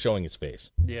really showing its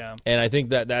face. Yeah, and I think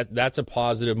that's a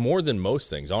positive more than most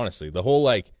things. Honestly, the whole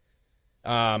like,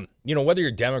 whether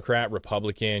you're Democrat,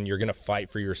 Republican, you're going to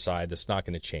fight for your side. That's not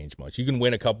going to change much. You can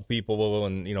win a couple people,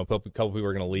 and a couple people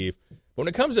are going to leave. But when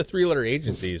it comes to 3-letter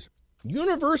agencies,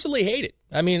 universally hate it.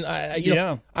 I mean,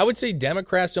 I would say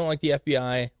Democrats don't like the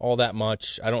FBI all that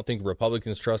much. I don't think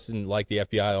Republicans trust and like the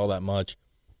FBI all that much.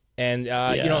 And,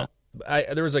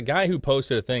 there was a guy who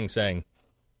posted a thing saying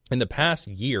in the past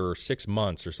year or 6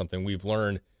 months or something, we've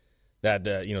learned that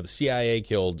the CIA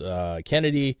killed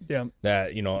Kennedy,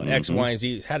 that, X, Y, and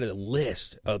Z had a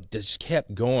list of just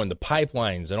kept going, the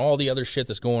pipelines and all the other shit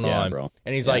that's going on. Bro.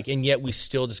 And he's like, and yet we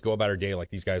still just go about our day like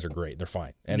these guys are great. They're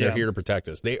fine. And they're here to protect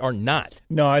us. They are not.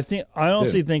 No, I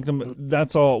honestly think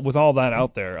that's all, with all that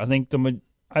out there, I think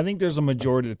there's a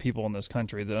majority of the people in this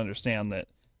country that understand that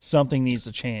something needs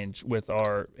to change with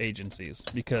our agencies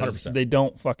because 100%. They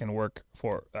don't fucking work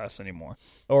for us anymore.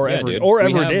 Or ever did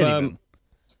even.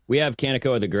 We have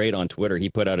Kaneko the Great on Twitter. He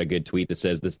put out a good tweet that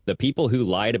says the people who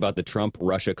lied about the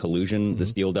Trump-Russia collusion, the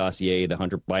Steele dossier, the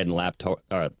Hunter Biden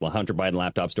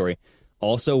laptop story,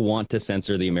 also want to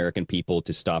censor the American people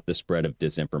to stop the spread of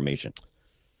disinformation.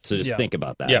 So just think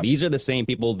about that. Yeah. These are the same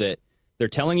people that they're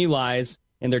telling you lies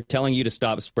and they're telling you to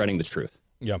stop spreading the truth.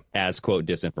 Yeah. As quote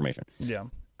disinformation. Yeah.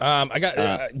 I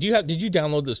got. Did you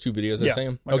download those 2 videos? I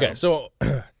saying. Okay, so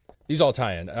these all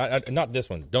tie in. Not this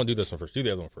one. Don't do this one first. Do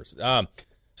the other one first.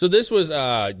 So this was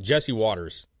Jesse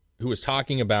Waters who was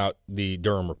talking about the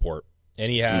Durham report,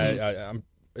 and he had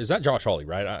is that Josh Hawley,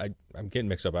 right? I'm getting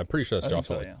mixed up. I'm pretty sure that's Josh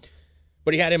Hawley. Yeah.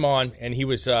 But he had him on, and he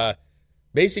was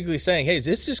basically saying, "Hey, is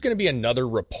this just going to be another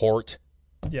report?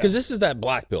 Because this is that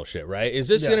black pill shit, right? Is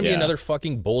this going to be another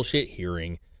fucking bullshit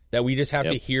hearing that we just have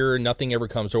to hear, nothing ever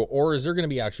comes, or is there going to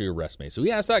be actually arrest made?" So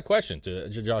he asked that question to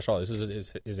Josh Hawley. This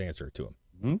is his answer to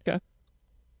him. Okay.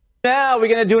 Now, are we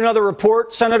going to do another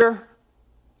report, Senator?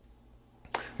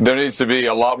 There needs to be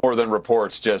a lot more than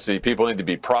reports, Jesse. People need to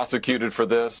be prosecuted for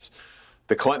this.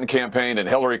 The Clinton campaign and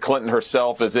Hillary Clinton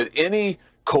herself, is it any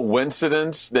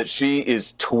coincidence that she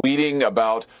is tweeting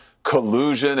about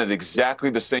collusion at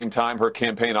exactly the same time her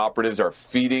campaign operatives are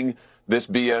feeding this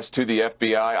BS to the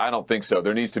FBI? I don't think so.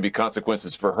 There needs to be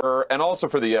consequences for her and also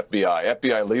for the FBI.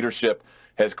 FBI leadership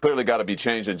has clearly got to be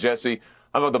changed. And Jesse,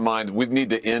 I'm of the mind we need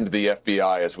to end the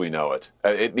FBI as we know it.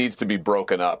 It needs to be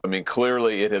broken up. I mean,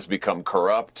 clearly it has become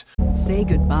corrupt. Say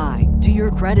goodbye to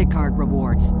your credit card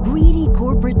rewards. Greedy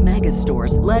corporate mega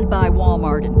stores, led by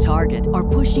Walmart and Target, are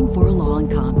pushing for a law in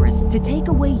Congress to take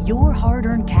away your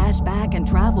hard-earned cash back and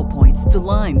travel points to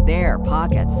line their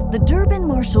pockets. The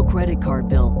Durbin-Marshall credit card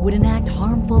bill would enact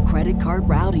harmful credit card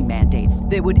routing mandates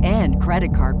that would end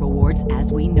credit card rewards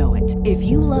as we know it. If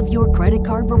you love your credit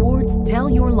card rewards, tell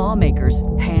your lawmakers,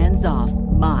 hands off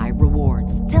my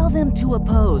rewards. Tell them to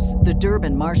oppose the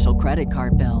Durbin-Marshall credit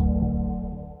card bill.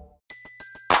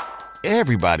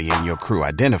 Everybody in your crew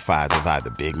identifies as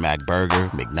either Big Mac Burger,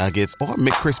 McNuggets, or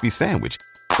McCrispy Sandwich.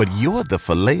 But you're the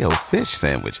Filet-O-Fish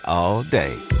Sandwich all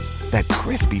day. That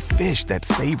crispy fish, that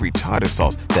savory tartar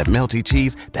sauce, that melty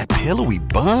cheese, that pillowy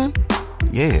bun.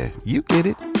 Yeah, you get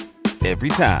it. Every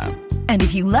time. And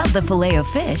if you love the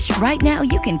Filet-O-Fish, right now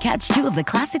you can catch 2 of the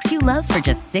classics you love for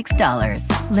just $6.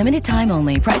 Limited time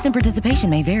only. Price and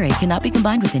participation may vary. Cannot be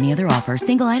combined with any other offer.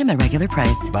 Single item at regular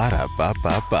price.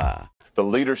 Ba-da-ba-ba-ba. The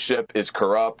leadership is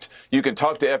corrupt. You can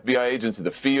talk to FBI agents in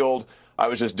the field. I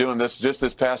was just doing this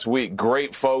this past week.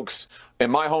 Great folks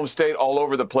in my home state all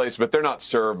over the place, but they're not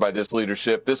served by this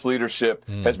leadership. This leadership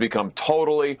has become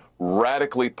totally,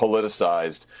 radically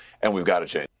politicized, and we've got to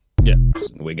change. Yeah,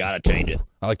 we got to change it.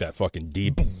 I like that fucking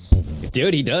deep.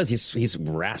 Dude, he does. He's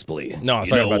raspy. No, I was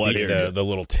talking about the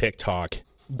little TikTok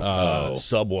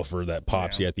subwoofer that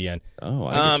pops you at the end. Oh,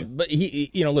 I get you. But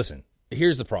he listen.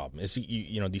 Here's the problem: is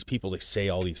these people, they say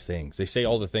all these things. They say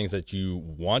all the things that you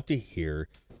want to hear.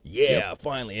 Yeah,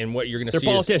 finally. And what you're going to see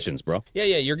they're politicians, bro. Yeah.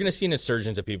 You're going to see an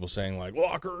insurgence of people saying like,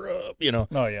 "Lock her up,"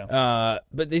 Oh yeah.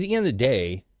 But at the end of the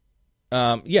day,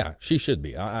 she should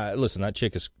be. Listen, that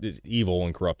chick is evil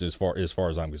and corrupt as far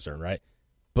as I'm concerned, right?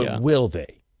 But will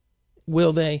they?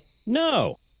 Will they?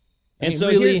 No. And so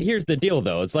really? here's the deal,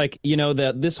 though. It's like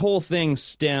this whole thing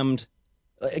stemmed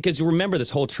because you remember this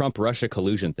whole Trump-Russia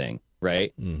collusion thing,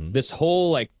 right? Mm-hmm. This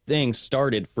whole thing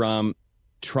started from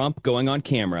Trump going on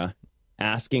camera,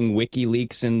 asking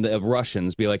WikiLeaks and the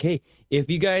Russians, be like, "Hey, if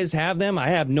you guys have them, I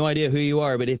have no idea who you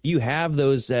are, but if you have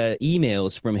those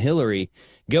emails from Hillary,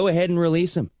 go ahead and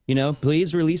release them.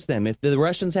 Please release them. If the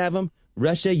Russians have them,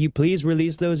 Russia, you please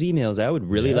release those emails. I would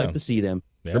really like to see them.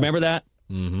 Yeah. Remember that?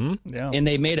 Mm-hmm. Yeah. And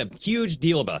they made a huge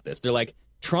deal about this. They're like,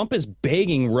 Trump is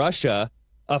begging Russia,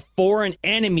 a foreign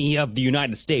enemy of the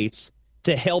United States,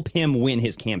 to help him win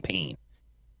his campaign.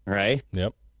 All right?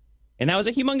 Yep. And that was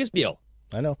a humongous deal.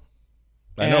 I know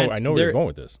where you're going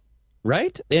with this.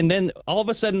 Right? And then all of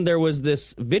a sudden there was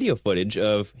this video footage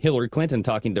of Hillary Clinton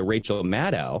talking to Rachel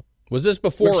Maddow. Was this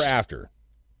before or after?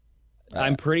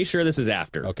 I'm pretty sure this is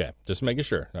after. Okay. Just making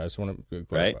sure. I just want to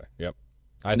clarify. Right? Yep.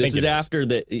 This is after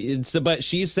that. But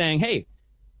she's saying, hey,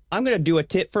 I'm going to do a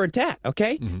tit for a tat,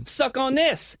 okay? Mm-hmm. Suck on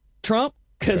this, Trump.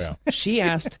 Because she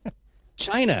asked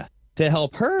China to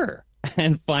help her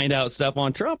and find out stuff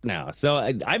on Trump now. So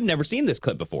I've never seen this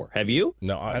clip before. Have you?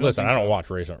 No. I don't watch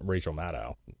Rachel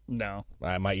Maddow. No.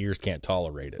 My ears can't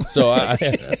tolerate it. So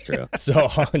that's true. So,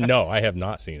 no, I have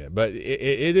not seen it. But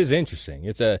it is interesting.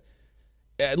 It's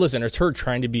it's her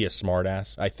trying to be a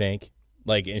smartass, I think.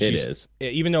 Like, and it is.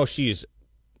 Even though it's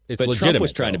legitimate. Trump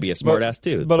was trying to be a smartass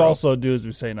too. But also do as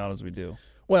we say, not as we do.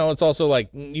 Well, it's also like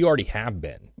you already have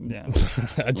been. Yeah.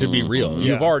 To be real.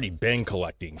 Yeah. You've already been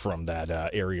collecting from that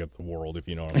area of the world, if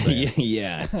you know what I'm saying.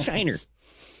 Yeah. China.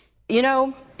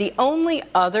 The only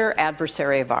other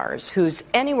adversary of ours who's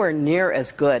anywhere near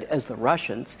as good as the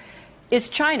Russians is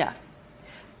China.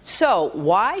 So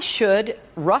why should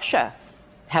Russia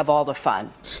have all the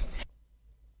fun?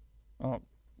 Oh,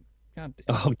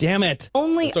 damn it.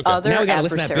 Only other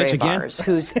adversary of ours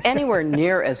who's anywhere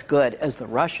near as good as the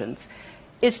Russians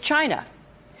is China.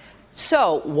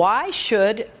 So why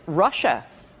should Russia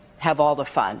have all the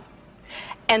fun?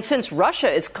 And since Russia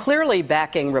is clearly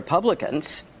backing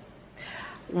Republicans,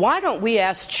 why don't we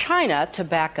ask China to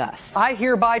back us? I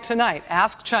hereby tonight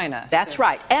ask China. That's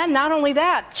right. And not only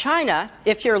that, China,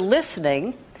 if you're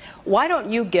listening, why don't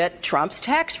you get Trump's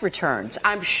tax returns?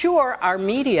 I'm sure our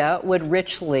media would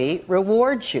richly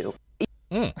reward you.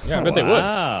 Yeah, I bet they would.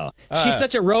 Wow. She's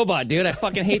such a robot, dude. I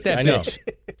fucking hate that bitch.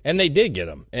 And they did get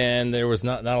him. And there was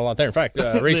not a lot there. In fact,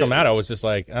 Rachel Maddow was just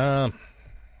like,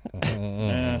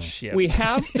 shit. We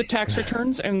have the tax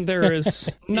returns, and there is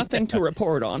nothing to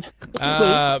report on.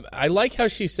 I like how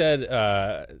she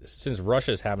said, since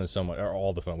Russia's having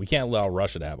all the fun, we can't allow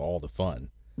Russia to have all the fun.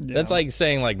 Yeah. That's like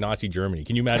saying like Nazi Germany.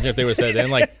 Can you imagine if they would say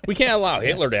then like we can't allow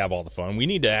Hitler to have all the fun. We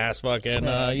need to ask fucking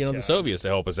the Soviets to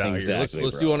help us out here.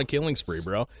 Let's do on a killing spree,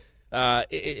 bro.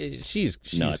 She's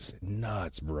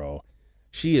nuts, bro.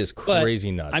 She is crazy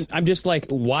nuts. I'm just like,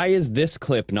 why is this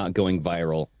clip not going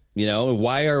viral?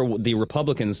 Why are the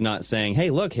Republicans not saying, hey,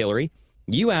 look, Hillary,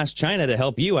 you asked China to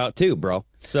help you out too, bro.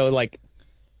 So like,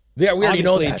 yeah, we already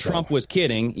know that Trump was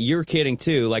kidding. You're kidding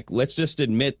too. Like, let's just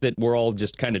admit that we're all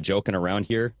just kind of joking around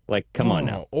here. Like, come on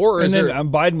now.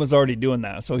 Biden was already doing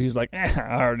that, so he's like,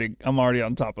 I'm already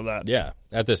on top of that. Yeah,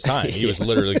 at this time he was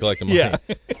literally collecting money. Yeah.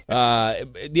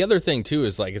 The other thing too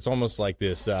is like it's almost like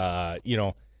this.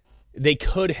 They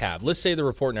could have. Let's say the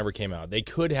report never came out. They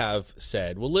could have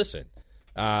said, well, listen.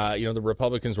 The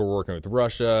Republicans were working with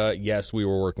Russia. Yes, we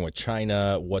were working with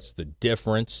China. What's the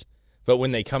difference? But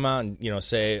when they come out and,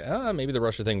 say, maybe the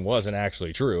Russia thing wasn't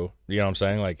actually true, you know what I'm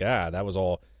saying? Like, that was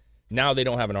all. Now they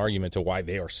don't have an argument to why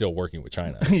they are still working with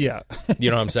China. Yeah. You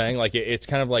know what I'm saying? Like, it's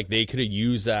kind of like they could have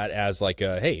used that as like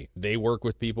hey, they work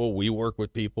with people, we work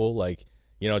with people, like,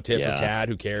 tit for tat,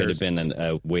 who cares? Could have been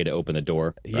a way to open the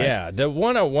door. Right? Yeah. The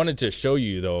one I wanted to show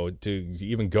you, though, to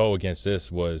even go against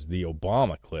this was the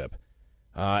Obama clip.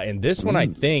 And this one, I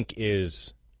think,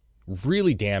 is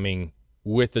really damning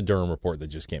with the Durham report that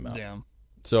just came out. Yeah.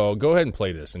 So go ahead and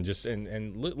play this and just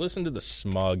and listen to the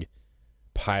smug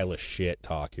pile of shit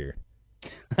talk here.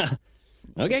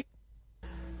 Okay.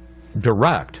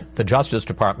 Direct the Justice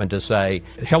Department to say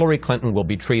Hillary Clinton will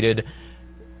be treated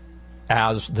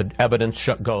as the evidence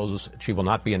goes. She will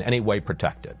not be in any way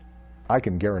protected. I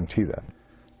can guarantee that.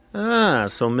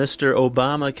 So Mr.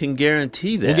 Obama can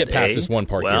guarantee that. We'll get past this one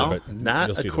part here, but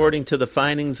not according to the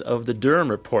findings of the Durham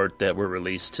report that were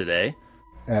released today.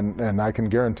 And I can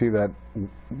guarantee that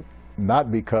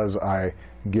not because I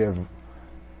give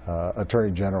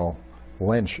Attorney General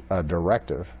Lynch a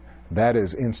directive. That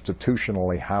is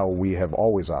institutionally how we have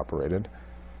always operated.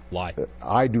 Lie.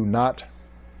 I do not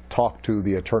talk to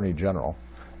the Attorney General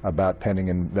about pending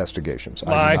investigations.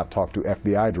 Lie. I do not talk to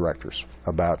FBI directors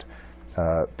about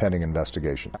pending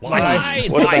investigation. What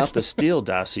about the Steele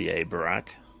dossier, Barack?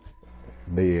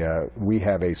 We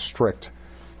have a strict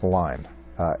line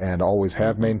and always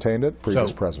have maintained it.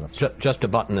 Previous presidents. Just to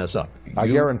button this up, I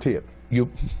guarantee it.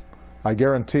 I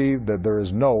guarantee that there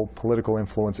is no political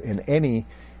influence in any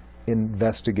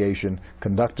investigation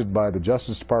conducted by the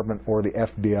Justice Department or the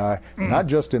FBI, not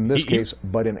just in this case,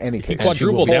 but in any case.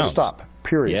 Quadruple full down. Stop.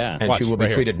 Period. Yeah, and she will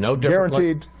be treated no differently.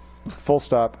 Guaranteed. Full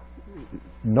stop.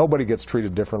 Nobody gets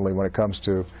treated differently when it comes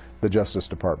to the Justice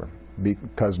Department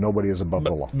because nobody is above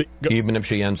the law. Even if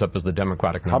she ends up as the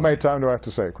Democratic nominee. How many times do I have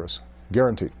to say it, Chris?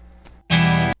 Guaranteed.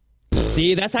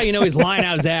 See, that's how you know he's lying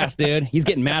out his ass, dude. He's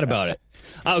getting mad about it.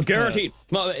 Oh, guaranteed.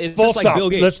 Well, it's Full just like stop. Bill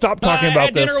Gates. Let's stop talking about I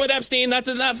had dinner this. with Epstein. That's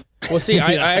enough. Well, see,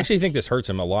 I actually think this hurts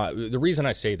him a lot. The reason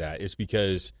I say that is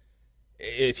because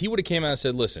if he would have came out and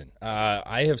said, listen,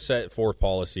 I have set forth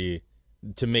policy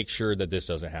to make sure that this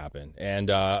doesn't happen. And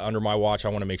under my watch, I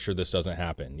want to make sure this doesn't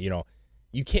happen. You know,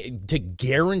 you can't, to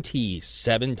guarantee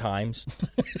 7 times,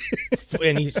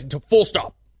 and he's to full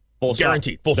stop. Full stop.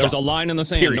 Guaranteed. Full stop. There's a line in the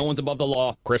sand. Period. No one's above the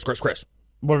law. Chris.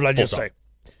 What did I just say?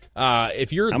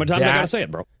 If you're How many times I gotta say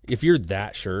it, bro? If you're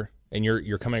that sure and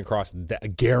you're coming across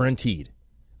that guaranteed,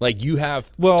 like you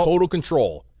have total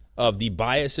control of the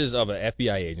biases of an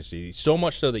FBI agency, so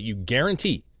much so that you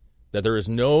guarantee that there is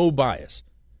no bias,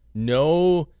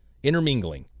 no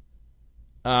intermingling,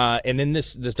 and then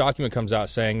this document comes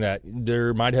out saying that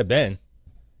there might have been.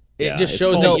 It just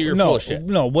shows that you're full of shit.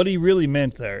 No, what he really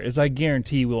meant there is I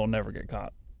guarantee we'll never get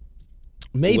caught.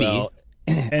 Maybe. Well,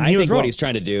 and I think what he's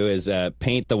trying to do is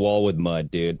paint the wall with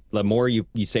mud, dude. The more you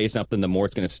say something, the more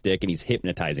it's going to stick, and he's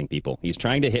hypnotizing people. He's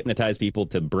trying to hypnotize people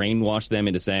to brainwash them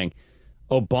into saying,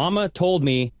 Obama told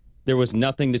me there was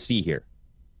nothing to see here.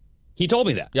 He told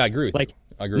me that. Yeah, I agree with you.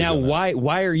 I agree now, with you on that.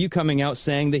 why are you coming out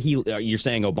saying that you're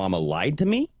saying Obama lied to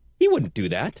me? He wouldn't do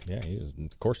that. Yeah,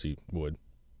 of course he would.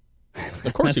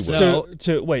 Of course he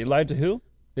would. Wait, lied to who?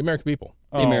 The American people.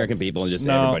 The American people and just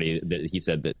everybody that he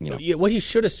said that, you know. Yeah, what he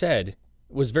should have said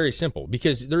was very simple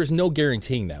because there is no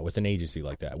guaranteeing that with an agency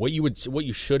like that. What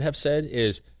you should have said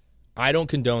is, I don't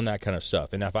condone that kind of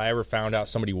stuff. And if I ever found out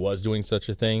somebody was doing such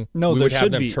a thing, we would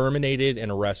have them terminated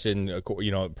and arrested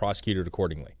and prosecuted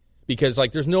accordingly. Because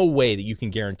there's no way that you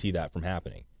can guarantee that from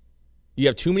happening. You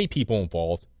have too many people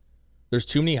involved. There's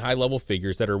too many high-level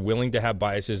figures that are willing to have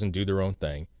biases and do their own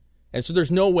thing. And so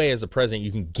there's no way as a president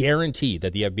you can guarantee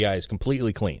that the FBI is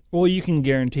completely clean. Well, you can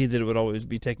guarantee that it would always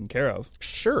be taken care of.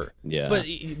 Sure. Yeah. But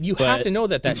you have to know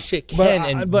that shit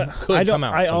can could come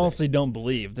out. I honestly don't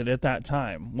believe that at that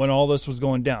time, when all this was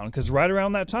going down, because right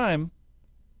around that time,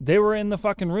 they were in the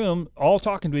fucking room all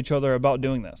talking to each other about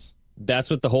doing this. That's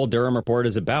what the whole Durham report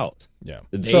is about. Yeah.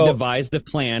 They devised a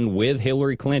plan with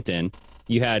Hillary Clinton.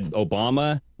 You had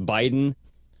Obama, Biden,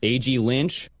 A.G.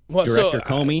 Lynch, Director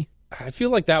Comey. I feel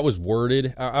like that was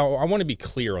worded. I want to be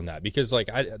clear on that because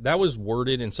that was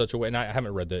worded in such a way, and I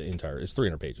haven't read the entire. It's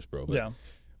 300 pages, bro. But, yeah.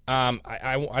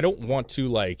 I don't want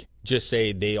to just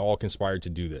say they all conspired to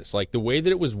do this. The way that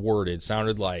it was worded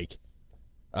sounded like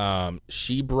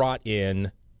she brought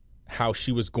in how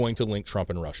she was going to link Trump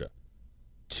and Russia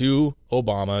to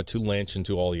Obama, to Lynch, and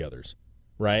to all the others,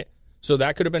 right? So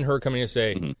that could have been her coming to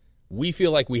say, we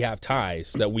feel like we have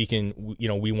ties that we can,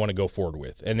 we want to go forward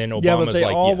with. And then Obama's yeah, but they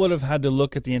all yes. would have had to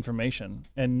look at the information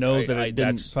and know that it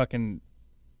didn't fucking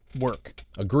work.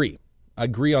 Agree on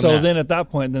that. So then at that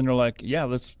point, then they're like, yeah,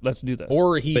 let's do this.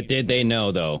 But did they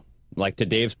know, though? To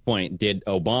Dave's point, did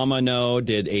Obama know?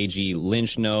 Did A.G.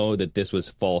 Lynch know that this was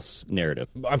false narrative?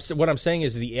 What I'm saying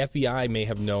is the FBI may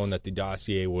have known that the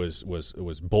dossier was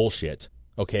bullshit.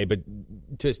 Okay, but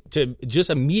to just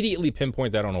immediately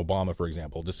pinpoint that on Obama, for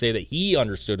example, to say that he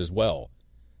understood as well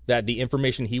that the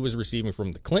information he was receiving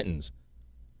from the Clintons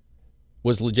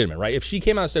was legitimate, right? If she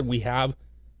came out and said, we have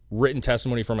written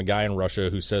testimony from a guy in Russia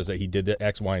who says that he did the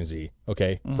X, Y, and Z,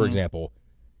 okay, for example,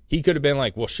 he could have been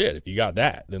like, well, shit, if you got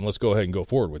that, then let's go ahead and go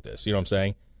forward with this. You know what I'm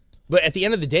saying? But at the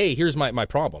end of the day, here's my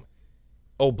problem.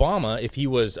 Obama, if he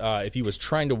was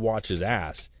trying to watch his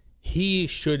ass, he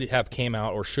should have came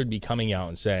out or should be coming out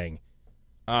and saying,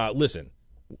 listen,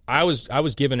 I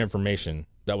was given information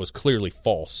that was clearly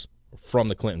false from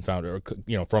the Clinton founder,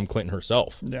 from Clinton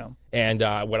herself. Yeah. And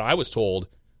what I was told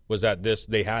was that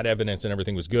they had evidence and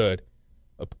everything was good.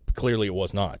 Clearly it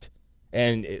was not.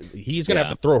 And he's going to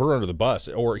have to throw her under the bus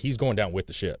or he's going down with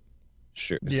the ship.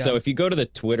 Sure. Yeah. So if you go to the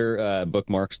Twitter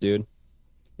bookmarks, dude,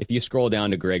 if you scroll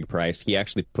down to Greg Price, he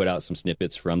actually put out some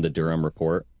snippets from the Durham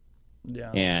report.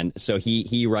 Yeah. And so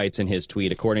he writes in his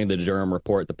tweet, according to the Durham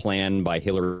report, the plan by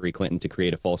Hillary Clinton to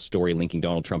create a false story linking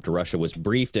Donald Trump to Russia was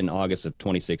briefed in August of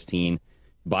 2016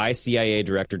 by CIA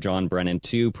Director John Brennan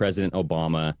to President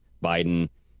Obama, Biden,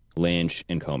 Lynch,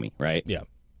 and Comey, right? Yeah.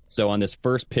 So on this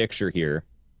first picture here,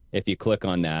 if you click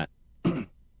on that,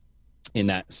 in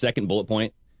that second bullet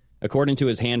point, According to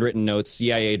his handwritten notes,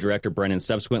 CIA Director Brennan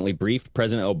subsequently briefed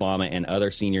President Obama and other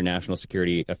senior national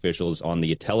security officials on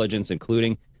the intelligence,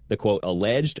 including the, quote,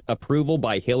 alleged approval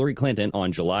by Hillary Clinton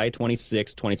on July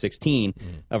 26, 2016,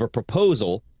 of a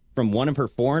proposal from one of her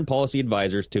foreign policy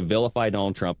advisors to vilify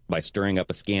Donald Trump by stirring up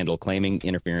a scandal claiming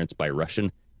interference by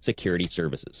Russian security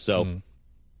services. So,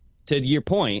 to your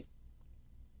point,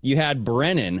 you had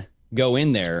Brennan go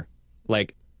in there,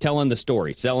 like, telling the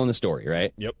story, selling the story,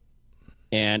 right? Yep.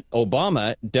 And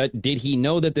Obama, did he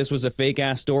know that this was a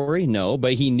fake-ass story? No,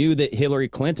 but he knew that Hillary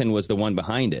Clinton was the one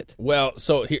behind it. Well,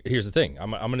 so here's the thing.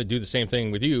 I'm going to do the same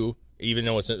thing with you, even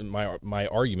though it's my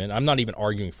argument. I'm not even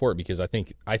arguing for it because I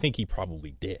think he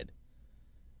probably did.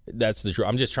 That's the truth.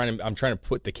 I'm trying to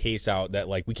put the case out that,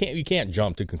 like, you can't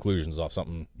jump to conclusions off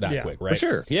something that quick, right? For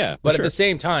sure, yeah. But at the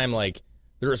same time, like,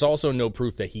 there is also no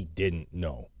proof that he didn't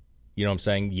know. You know what I'm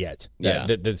saying? Yet.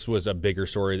 That this was a bigger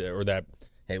story, or that,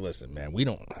 hey, listen, man, we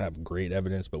don't have great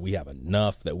evidence, but we have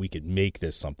enough that we could make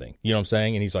this something. You know what I'm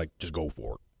saying? And he's like, just go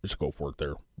for it. Just go for it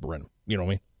there, Brennan. You know what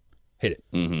I mean? Hit it.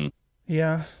 Mm-hmm.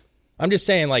 Yeah. I'm just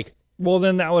saying, like... Well,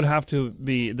 then that would have to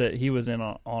be that he was in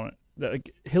on it. That,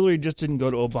 like, Hillary just didn't go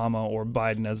to Obama or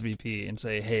Biden as VP and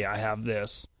say, hey, I have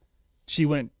this. It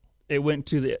went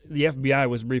to the FBI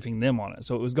was briefing them on it.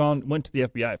 So it went to the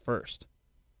FBI first.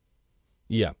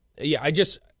 Yeah. Yeah,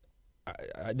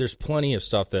 there's plenty of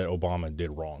stuff that Obama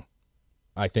did wrong,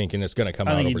 I think, and it's going to come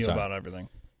out over time. I think he knew about everything.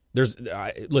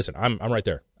 Listen, I'm right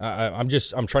there. I'm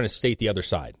trying to state the other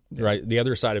side, right? The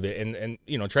other side of it, and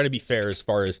trying to be fair as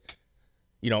far as,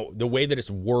 the way that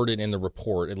it's worded in the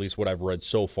report, at least what I've read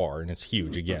so far, and it's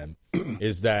huge again,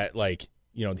 is that, like,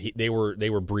 they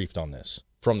were briefed on this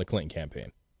from the Clinton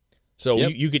campaign. So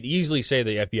you could easily say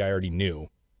the FBI already knew.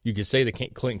 You could say the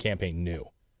Clinton campaign knew.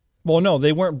 Well, no,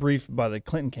 they weren't briefed by the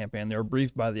Clinton campaign. They were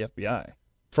briefed by the FBI.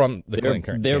 From the Clinton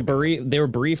campaign. They were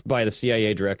briefed by the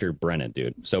CIA director, Brennan,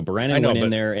 dude. So Brennan went in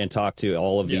there and talked to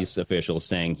all of these officials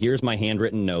saying, here's my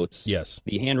handwritten notes. Yes.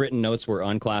 The handwritten notes were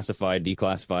unclassified,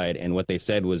 declassified, and what they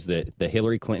said was that the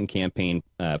Hillary Clinton campaign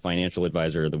financial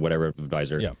advisor, the whatever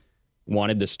advisor,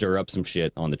 wanted to stir up some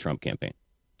shit on the Trump campaign.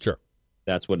 Sure.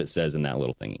 That's what it says in that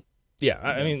little thingy. Yeah,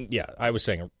 I mean, I was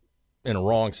saying in a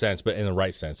wrong sense, but in the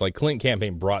right sense. Like, Clinton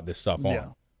campaign brought this stuff on. Yeah.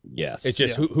 Yes. It's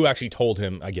just who actually told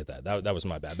him. I get that. That was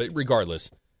my bad. But regardless,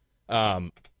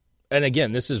 and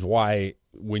again, this is why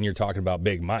when you're talking about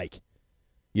Big Mike,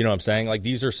 you know what I'm saying? Like,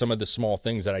 these are some of the small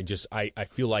things that I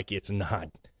feel like it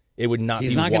would not be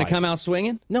He's not going to come out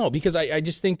swinging? No, because I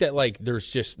just think that, like,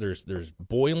 there's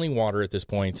boiling water at this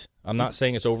point. I'm not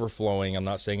saying it's overflowing. I'm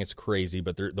not saying it's crazy,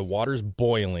 but the water's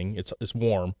boiling. It's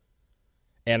warm.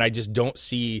 And I just don't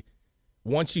see,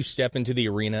 once you step into the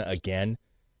arena again,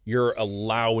 you're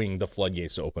allowing the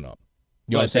floodgates to open up.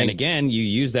 You know what I'm saying? And again, you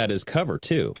use that as cover,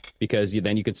 too, because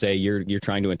then you could say you're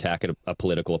trying to attack a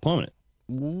political opponent.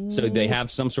 So they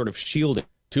have some sort of shielding.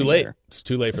 Too late. It's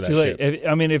too late for that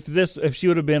shit. If she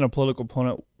would have been a political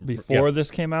opponent before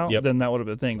this came out, then that would have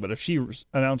been a thing. But if she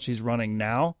announced she's running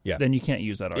now, then you can't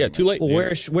use that argument. Yeah, too late. Well,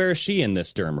 where is she in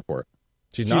this Durham report?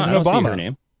 She's not. I don't see her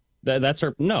name. That's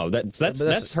her. No,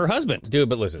 that's her husband, dude.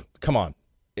 But listen, come on.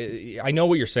 I know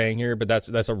what you're saying here, but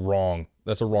that's a wrong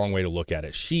way to look at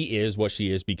it. She is what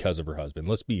she is because of her husband.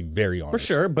 Let's be very honest.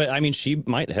 For sure, but I mean, she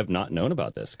might have not known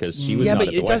about this because she was. Yeah, not but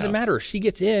at the it White doesn't House. matter. If she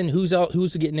gets in, who's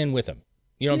getting in with him?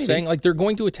 You know what I'm saying? Like, they're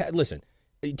going to attack. Listen,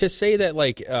 to say that,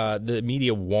 like, the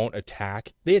media won't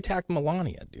attack, they attacked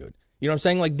Melania, dude. You know what I'm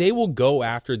saying? Like, they will go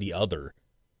after the other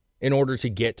in order to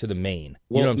get to the main.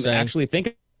 You know what I'm saying? Actually,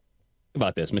 think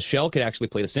about this. Michelle could actually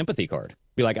play the sympathy card.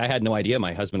 Be like, I had no idea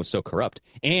my husband was so corrupt.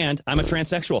 And I'm a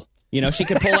transsexual. She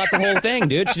could pull out the whole thing,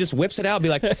 dude. She just whips it out. Be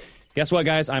like, guess what,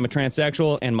 guys? I'm a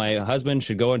transsexual, and my husband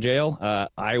should go in jail.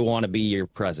 I want to be your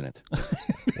president.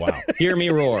 Wow. Hear me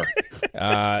roar.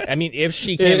 I mean, if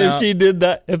she came out... she did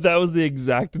that, if that was the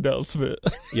exact announcement.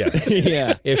 Yeah.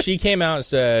 Yeah. If she came out and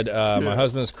said, my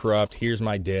husband's corrupt, here's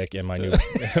my dick and my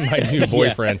new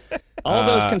boyfriend... All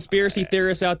those conspiracy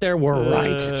theorists out there were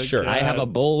right. Sure. I have a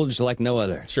bulge like no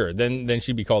other. Sure. Then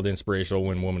she'd be called inspirational,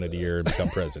 win Woman of the Year, and become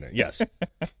president. Yes.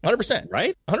 100%.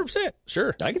 Right? 100%.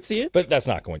 Sure. I can see it. But that's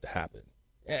not going to happen.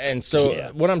 And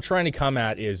so what I'm trying to come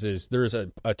at is there's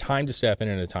a time to step in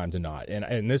and a time to not.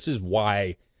 And this is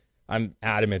why I'm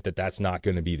adamant that that's not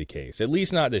going to be the case, at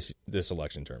least not this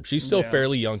election term. She's still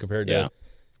fairly young compared to,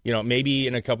 maybe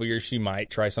in a couple years she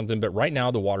might try something. But right now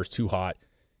the water's too hot.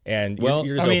 And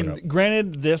you're just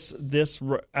granted, this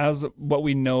as what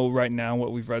we know right now,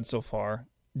 what we've read so far,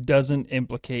 doesn't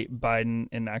implicate Biden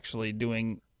in actually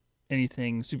doing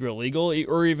anything super illegal,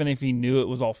 or even if he knew it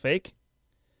was all fake.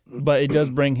 But it does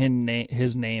bring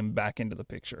his name back into the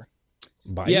picture.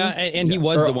 Biden? Yeah, and he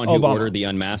was the one who ordered the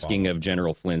unmasking of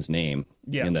General Flynn's name.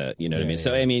 Yeah. In the, you know what I mean?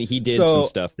 So, I mean, he did some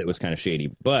stuff that was kind of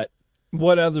shady. But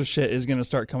what other shit is going to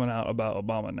start coming out about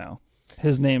Obama now?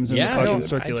 His name's in the fucking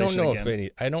circulation I don't know again. if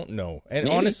any. I don't know. And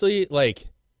honestly, like,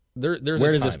 there's where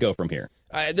a does time. this go from here?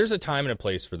 There's a time and a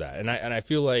place for that, and I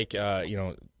feel like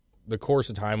the course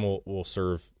of time will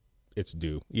serve its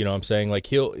due. You know what I'm saying? Like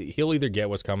he'll either get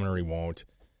what's coming or he won't.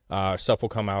 Stuff will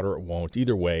come out or it won't.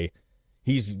 Either way,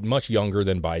 he's much younger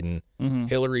than Biden. Mm-hmm.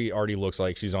 Hillary already looks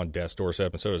like she's on death's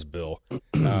doorstep, and so does Bill.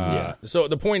 So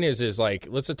the point is like,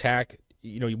 let's attack,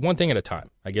 one thing at a time,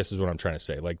 I guess is what I'm trying to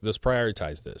say. Like, let's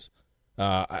prioritize this.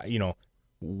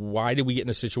 Why did we get in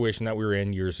the situation that we were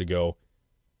in years ago?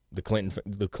 The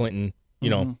Clinton,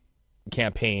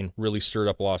 campaign really stirred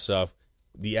up a lot of stuff.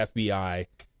 The FBI,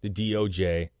 the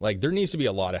DOJ, like there needs to be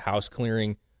a lot of house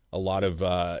clearing, a lot of,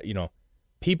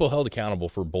 people held accountable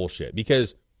for bullshit.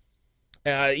 Because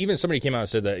even somebody came out and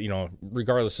said that,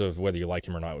 regardless of whether you like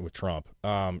him or not with Trump,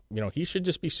 he should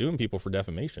just be suing people for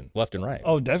defamation left and right.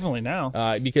 Oh, definitely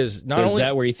now. Because not so only is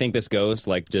that where you think this goes?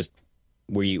 Like just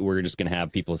we're just going to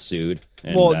have people sued?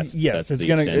 And yes,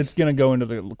 it's gonna go into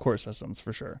the court systems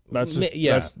for sure. That's just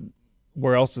that's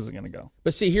where else is it going to go?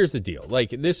 But see, here's the deal.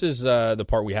 Like, this is the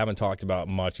part we haven't talked about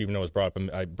much, even though it was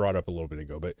I brought up a little bit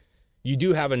ago. But you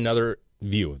do have another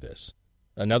view of this.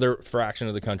 Another fraction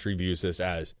of the country views this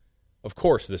as, of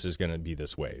course, this is going to be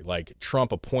this way. Like,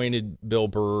 Trump appointed Bill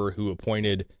Burr, who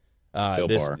appointed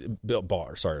Bill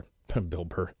Barr. Sorry, Bill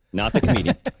Burr. Not the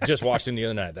comedian. Just watched him the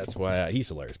other night. That's why he's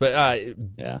hilarious. But,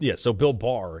 so Bill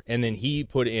Barr, and then he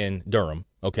put in Durham,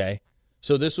 okay?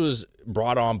 So this was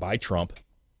brought on by Trump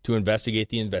to investigate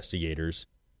the investigators,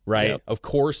 right? Yep. Of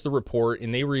course, the report,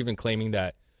 and they were even claiming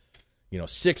that,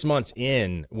 6 months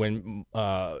in, when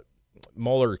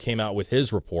Mueller came out with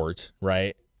his report,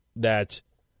 right, that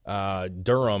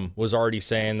Durham was already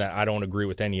saying that I don't agree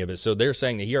with any of it. So they're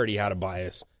saying that he already had a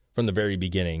bias from the very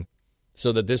beginning,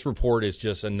 so that this report is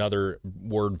just another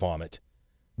word vomit,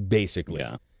 basically.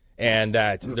 Yeah. And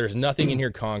that there's nothing in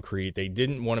here concrete. They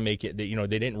didn't want to make it, they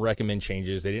didn't recommend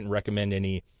changes. They didn't recommend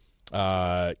any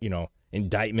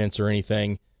indictments or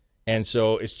anything. And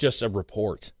so it's just a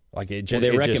report. Like they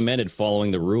recommended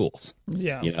following the rules.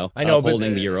 Yeah. I know,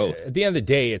 upholding your oath. At the end of the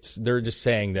day, they're just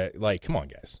saying that, like, come on,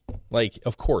 guys. Like,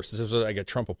 of course, this is like a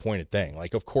Trump appointed thing.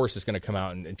 Like, of course, it's going to come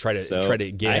out and try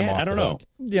to get him off. I don't know.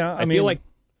 Yeah, I feel like.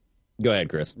 Go ahead,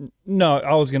 Chris. No,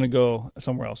 I was going to go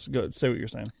somewhere else. Go say what you're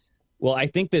saying. Well, I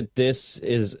think that this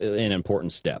is an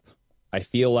important step. I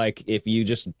feel like if you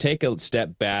just take a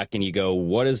step back and you go,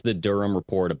 what is the Durham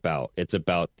report about? It's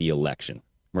about the election,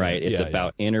 right? It's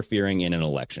about interfering in an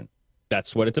election.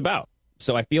 That's what it's about.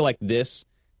 So I feel like this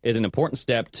is an important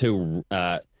step to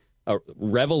a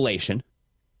revelation.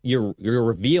 You're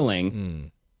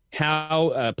revealing how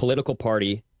a political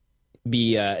party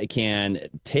can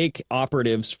take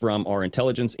operatives from our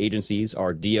intelligence agencies,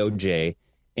 our DOJ,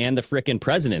 and the frickin'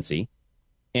 presidency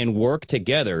and work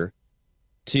together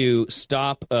to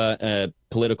stop a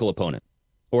political opponent,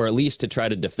 or at least to try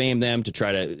to defame them, to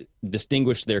try to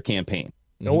distinguish their campaign.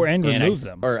 Or remove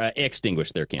them. Or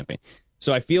extinguish their campaign.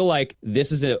 So I feel like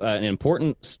this is an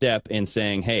important step in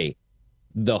saying, hey,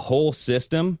 the whole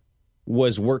system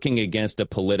was working against a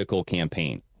political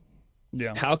campaign.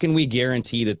 Yeah. How can we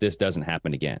guarantee that this doesn't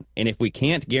happen again? And if we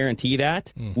can't guarantee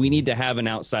that, we need to have an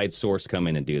outside source come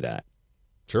in and do that.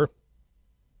 Sure.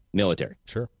 Military.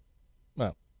 Sure.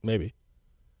 Well, maybe.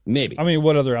 I mean,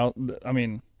 what other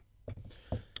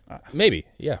maybe,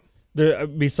 yeah.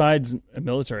 Besides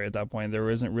military at that point,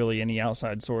 there isn't really any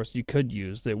outside source you could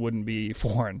use that wouldn't be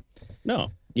foreign.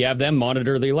 No. You have them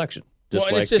monitor the election,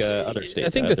 just other states. I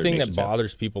think the thing that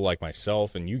bothers people like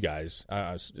myself and you guys,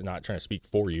 I'm not trying to speak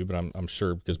for you, but I'm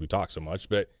sure because we talk so much,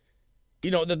 but,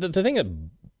 the thing that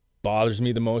bothers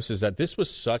me the most is that this was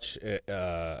such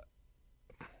a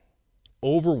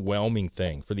overwhelming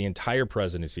thing for the entire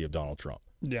presidency of Donald Trump.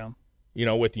 Yeah.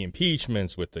 With the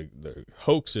impeachments, with the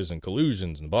hoaxes and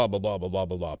collusions and blah, blah, blah, blah, blah,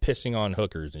 blah, blah, pissing on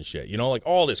hookers and shit, like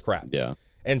all this crap. Yeah.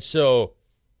 And so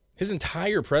his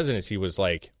entire presidency was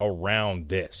like around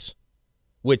this,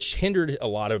 which hindered a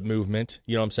lot of movement,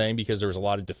 you know what I'm saying? Because there was a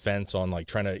lot of defense on like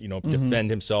trying to,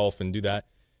 defend himself and do that.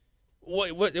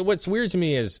 What's weird to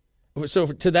me is, so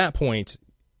to that point,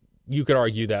 you could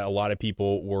argue that a lot of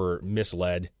people were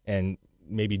misled and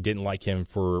maybe didn't like him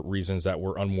for reasons that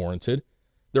were unwarranted.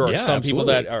 There are some people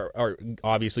that are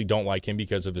obviously don't like him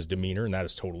because of his demeanor, and that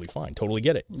is totally fine. Totally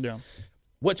get it. Yeah.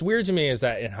 What's weird to me is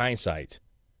that in hindsight,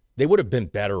 they would have been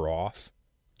better off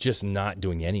just not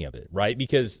doing any of it, right?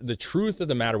 Because the truth of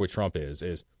the matter with Trump is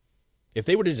if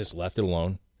they would have just left it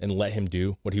alone and let him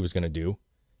do what he was going to do,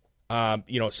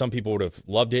 Some people would have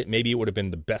loved it. Maybe it would have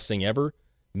been the best thing ever.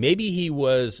 Maybe he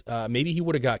would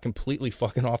have got completely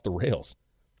fucking off the rails.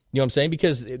 You know what I'm saying?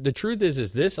 Because the truth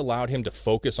is this allowed him to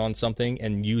focus on something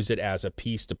and use it as a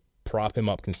piece to prop him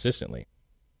up consistently.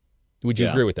 Would you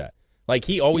agree with that? Like,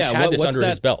 he always had this under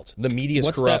his belt. The media's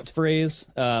corrupt. What's that phrase?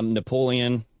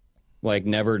 Napoleon, like,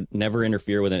 never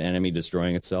interfere with an enemy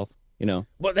destroying itself, you know?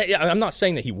 Well, I'm not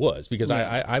saying that he was, because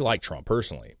I like Trump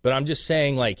personally. But I'm just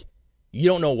saying, like, you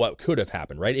don't know what could have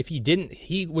happened, right? If he didn't,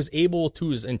 he was able to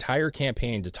his entire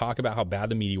campaign to talk about how bad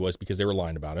the media was because they were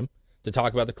lying about him, to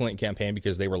talk about the Clinton campaign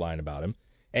because they were lying about him.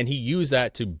 And he used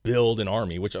that to build an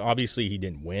army, which obviously he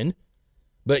didn't win.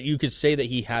 But you could say that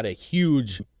he had a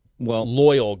huge,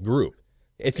 loyal group.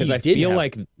 Because I feel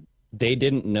like they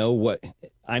didn't know what.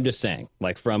 I'm just saying,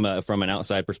 like, from an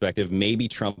outside perspective, maybe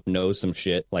Trump knows some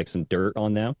shit, like some dirt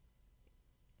on them.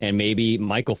 And maybe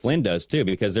Michael Flynn does too,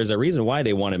 because there's a reason why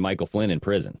they wanted Michael Flynn in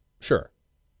prison. Sure.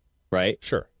 Right?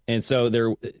 Sure. And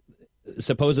so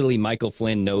supposedly Michael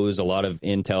Flynn knows a lot of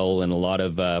intel and a lot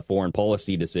of foreign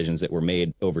policy decisions that were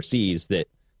made overseas that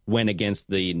went against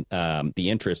the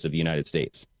interests of the United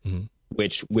States,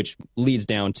 which leads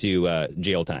down to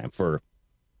jail time for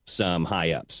some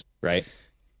high ups, right?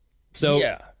 So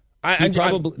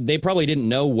they probably didn't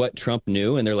know what Trump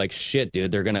knew, and they're like, shit,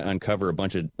 dude, they're going to uncover a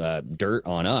bunch of dirt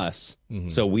on us,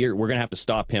 so we're going to have to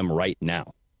stop him right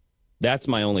now. That's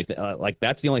my only thing.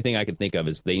 That's the only thing I can think of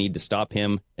is they need to stop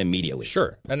him immediately.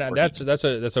 Sure, and that's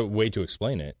a way to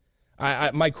explain it.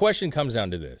 My question comes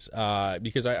down to this,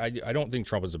 because I don't think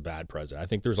Trump is a bad president. I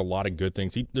think there's a lot of good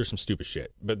things. There's some stupid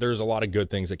shit, but there's a lot of good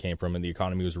things that came from him. The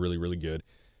economy was really, really good.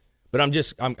 But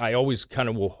I always kind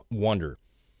of will wonder,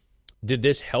 did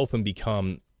this help him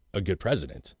become a good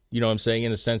president? You know what I'm saying?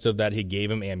 In the sense of that it gave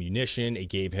him ammunition, it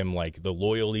gave him like the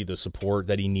loyalty, the support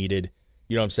that he needed.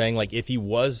 You know what I'm saying? Like, if he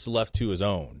was left to his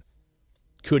own,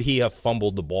 could he have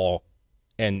fumbled the ball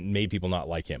and made people not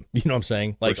like him? You know what I'm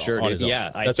saying? Like, for sure, on his own.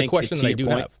 Yeah. That's a question that I do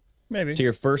have. Maybe. To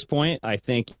your first point, I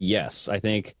think yes. I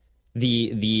think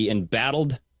the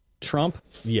embattled Trump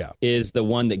is the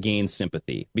one that gains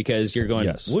sympathy, because you're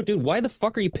going, well, dude, why the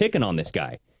fuck are you picking on this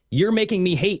guy? You're making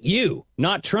me hate you,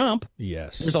 not Trump.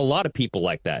 Yes. There's a lot of people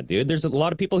like that, dude. There's a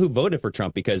lot of people who voted for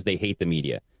Trump because they hate the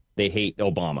media. They hate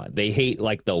Obama. They hate,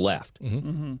 like, the left.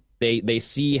 They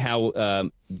see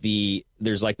how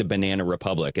there's like the banana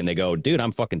republic, and they go, dude,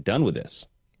 I'm fucking done with this.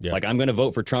 Like, I'm going to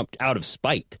vote for Trump out of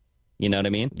spite. You know what I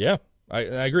mean? Yeah, I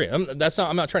agree. I'm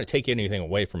not trying to take anything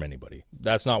away from anybody.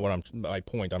 That's not what my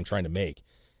point I'm trying to make.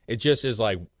 It just is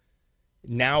like,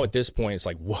 now at this point, it's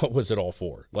like, what was it all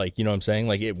for? Like, you know what I'm saying?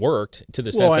 Like, it worked to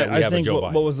the sense that we have a Joe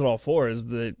Biden. What was it all for is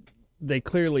that they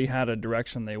clearly had a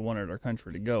direction they wanted our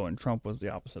country to go, and Trump was the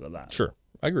opposite of that. Sure.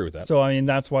 I agree with that. So, I mean,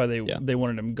 that's why they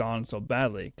wanted him gone so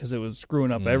badly, because it was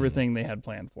screwing up everything they had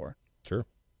planned for. Sure.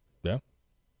 Yeah.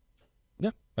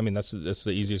 Yeah. I mean, that's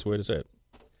the easiest way to say it.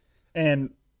 And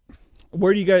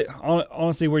where do you guys,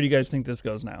 honestly, where do you guys think this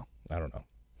goes now? I don't know.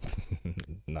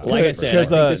 Like I said,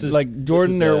 because like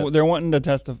Jordan, they're wanting to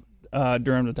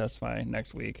Durham to testify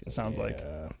next week. It sounds like.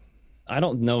 I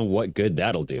don't know what good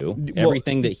that'll do.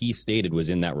 Everything that he stated was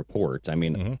in that report. I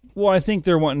mean, well, I think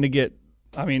they're wanting to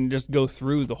just go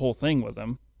through the whole thing with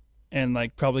him, and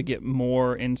like probably get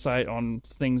more insight on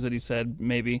things that he said,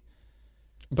 maybe.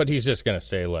 But he's just gonna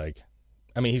say, like,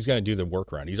 I mean, he's gonna do the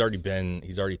workaround. He's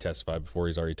already testified before.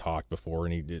 He's already talked before,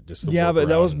 and he did just the but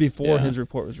that was before his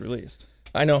report was released.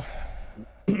 I know.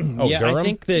 Durham? I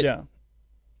think that.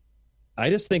 I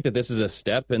just think that this is a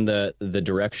step in the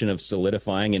direction of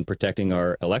solidifying and protecting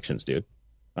our elections, dude.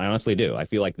 I honestly do. I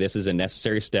feel like this is a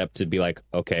necessary step to be like,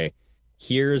 okay,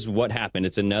 here's what happened.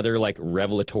 It's another like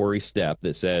revelatory step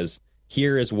that says,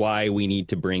 here is why we need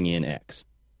to bring in X.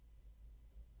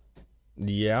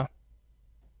 Yeah.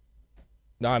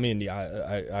 No, I mean,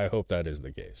 I hope that is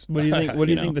the case. What do you think? What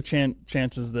do you think the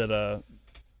chances that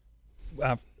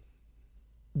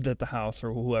that the House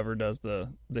or whoever does the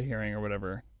hearing or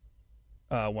whatever,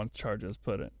 once charges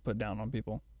put down on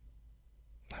people?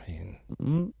 I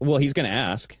mean, well, he's going to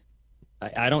ask.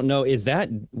 I don't know.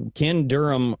 Can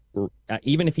Durham,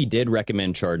 even if he did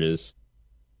recommend charges,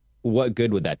 what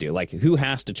good would that do? Like, who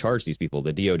has to charge these people?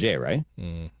 The DOJ, right?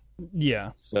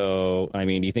 Yeah. So, I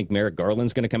mean, do you think Merrick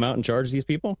Garland's going to come out and charge these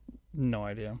people? No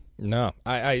idea. No,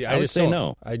 I would just say don't,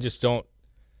 no. I just don't.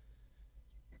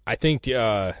 I think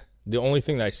the only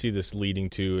thing that I see this leading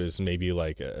to is maybe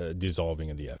like a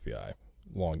dissolving of the FBI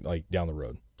down the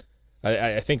road.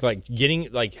 I think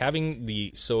having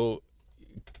the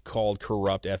so-called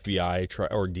corrupt FBI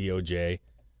or DOJ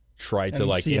try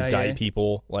to CIA. indict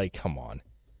people. Like, come on.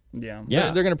 Yeah.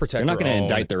 Yeah. They're going to protect. They're not going to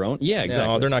indict their own. Yeah, exactly.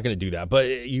 No, they're not going to do that.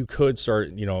 But you could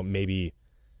start, maybe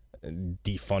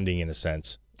defunding in a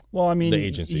sense. Well, I mean, the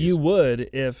agencies. You would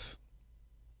if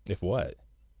what?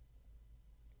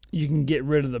 You can get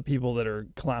rid of the people that are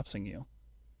collapsing you.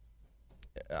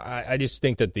 I just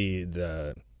think that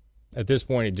the at this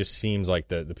point it just seems like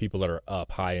the people that are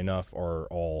up high enough are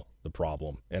all the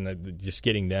problem, and just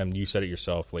getting them. You said it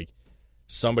yourself, like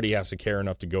somebody has to care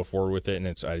enough to go forward with it, and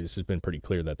it's just been pretty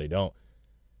clear that they don't.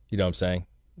 You know what I'm saying?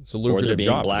 It's a lucrative or they're being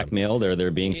job blackmailed, or they're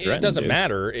being threatened. It doesn't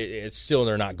matter. It's still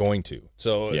they're not going to.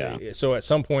 So So at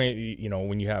some point,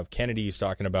 when you have Kennedy's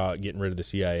talking about getting rid of the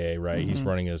CIA, right? Mm-hmm. He's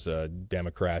running as a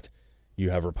Democrat. You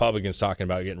have Republicans talking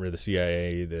about getting rid of the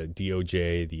CIA, the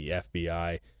DOJ, the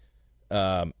FBI.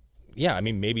 I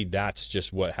mean, maybe that's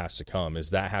just what has to come. Is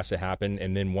that has to happen,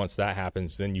 and then once that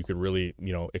happens, then you could really,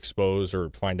 expose or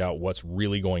find out what's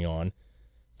really going on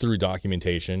through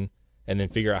documentation, and then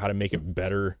figure out how to make it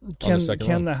better.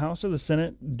 Can the House or the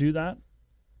Senate do that?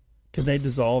 Can they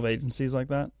dissolve agencies like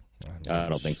that? I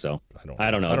don't think so. I don't know.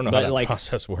 I don't know how that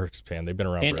process works, man. They've been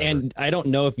around forever. And I don't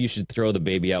know if you should throw the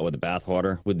baby out with the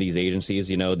bathwater with these agencies.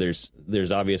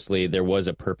 There's obviously there was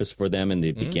a purpose for them in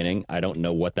the beginning. I don't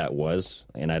know what that was,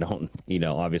 and I don't,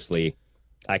 obviously,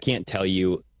 I can't tell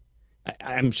you.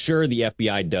 I'm sure the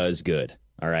FBI does good.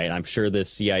 All right, I'm sure the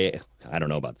CIA. I don't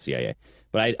know about the CIA,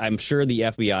 but I'm sure the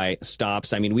FBI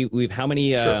stops. I mean, we've how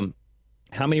many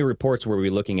reports were we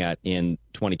looking at in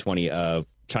 2020 of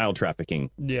child trafficking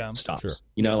stops? Sure.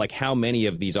 Like how many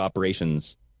of these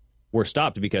operations were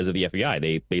stopped because of the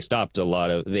FBI? They stopped a lot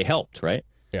of. They helped, right?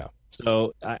 Yeah.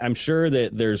 So I'm sure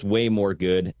that there's way more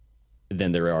good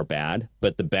than there are bad,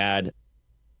 but the bad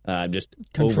just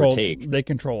overtake. They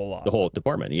control a lot. The whole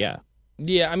department. Yeah.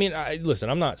 Yeah, I mean,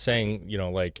 listen, I'm not saying,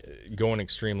 like going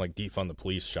extreme, like defund the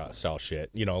police style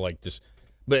shit,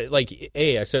 but like,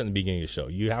 I said in the beginning of the show,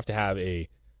 you have to have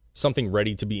something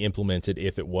ready to be implemented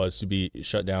if it was to be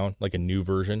shut down, like a new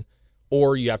version,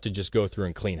 or you have to just go through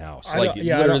and clean house,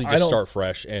 literally just start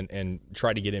fresh and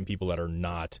try to get in people that are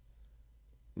not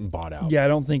bought out. Yeah, I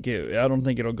don't think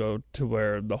it'll go to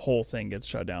where the whole thing gets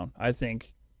shut down. I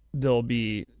think there'll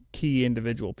be key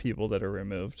individual people that are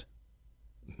removed.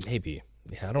 Maybe.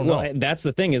 Yeah, I don't know. Well, that's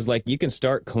the thing is like you can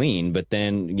start clean, but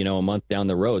then, a month down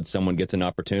the road, someone gets an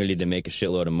opportunity to make a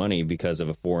shitload of money because of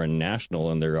a foreign national,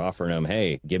 and they're offering them,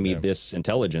 hey, give me this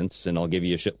intelligence and I'll give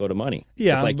you a shitload of money.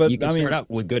 Yeah, it's like you can start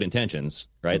out with good intentions,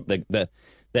 right? The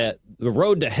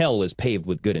road to hell is paved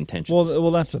with good intentions.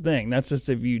 Well, that's the thing. That's just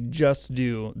if you just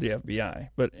do the FBI,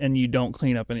 and you don't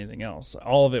clean up anything else.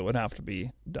 All of it would have to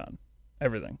be done.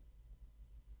 Everything.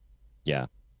 Yeah.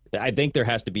 I think there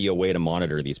has to be a way to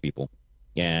monitor these people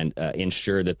and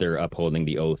ensure that they're upholding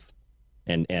the oath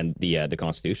and the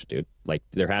Constitution, dude. Like,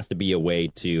 there has to be a way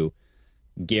to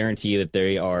guarantee that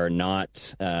they are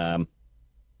not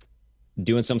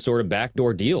doing some sort of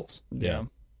backdoor deals. Yeah.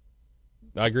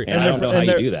 I agree. And I don't know how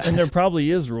you do that. And there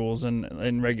probably is rules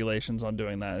and regulations on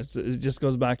doing that. It just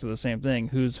goes back to the same thing.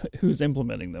 Who's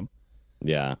implementing them?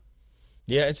 Yeah.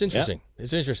 Yeah, it's interesting. Yeah.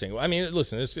 It's interesting. I mean,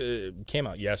 listen, this came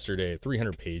out yesterday,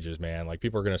 300 pages, man. Like,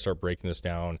 people are going to start breaking this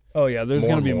down. Oh, yeah, there's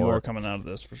going to be more coming out of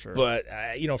this for sure. But,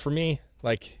 for me,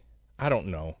 like, I don't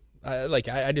know.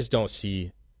 I just don't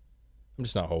see. I'm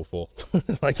just not hopeful.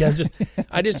 I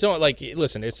just don't, like,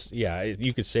 listen,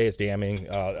 you could say it's damning.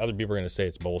 Other people are going to say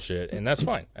it's bullshit, and that's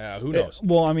fine. Who knows?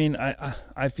 Well, I mean,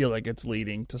 I feel like it's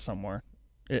leading to somewhere.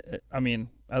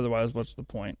 Otherwise, what's the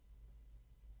point?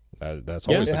 That's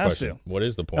always the question. What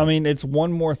is the point? I mean, it's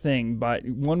one more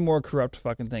corrupt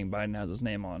fucking thing Biden has his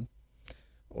name on.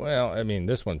 Well, I mean,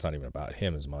 this one's not even about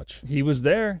him as much. He was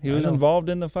there. He was involved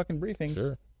in the fucking briefings.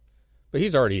 Sure. But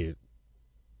he's already,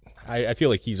 I feel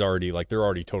like he's already, like, they're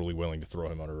already totally willing to throw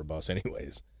him under a bus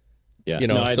anyways. Yeah.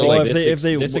 I think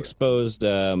this exposed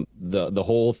the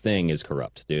whole thing is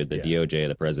corrupt, dude. The DOJ,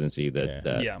 the presidency,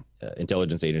 the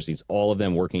intelligence agencies, all of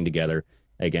them working together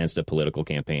against a political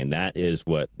campaign. That is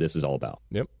what this is all about.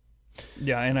 Yep.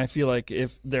 Yeah, and I feel like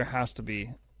if there has to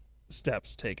be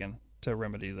steps taken to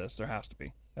remedy this, there has to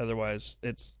be. Otherwise,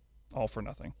 it's all for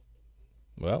nothing.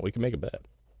 Well, we can make a bet.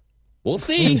 We'll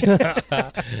see.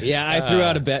 Yeah, I threw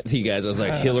out a bet to you guys. I was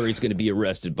like, Hillary's going to be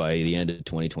arrested by the end of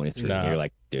 2023. Nah. You're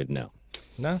like, dude, no.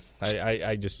 No.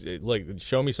 I just,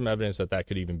 show me some evidence that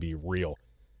could even be real.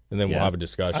 And then we'll have a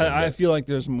discussion. I feel like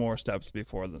there's more steps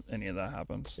before any of that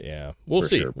happens. Yeah, we'll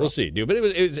see. We'll see, dude. But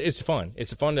it's fun.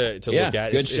 It's fun to look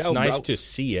at. It's nice to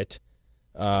see it.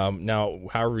 Now,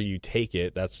 however you take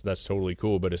it, that's totally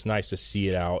cool. But it's nice to see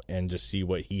it out and just see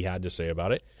what he had to say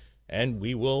about it. And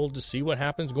we will just see what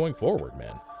happens going forward,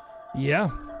 man. Yeah,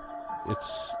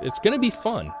 it's going to be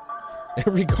fun.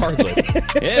 Regardless.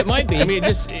 It might be. I mean,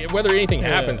 just whether anything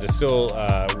happens is still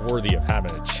worthy of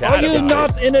having a chat. Are you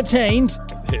not entertained?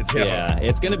 Yeah,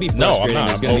 it's going to be frustrating. No, I'm not.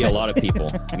 There's going to be a lot of people.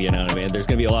 You know what I mean? There's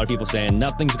going to be a lot of people saying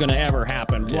nothing's going to ever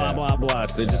happen. Blah blah blah.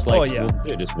 So it's just like, well,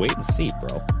 dude, just wait and see,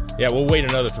 bro. Yeah, we'll wait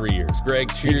another 3 years.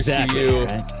 Greg, cheers to you.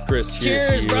 Right. Chris, cheers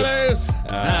to you. Brothers.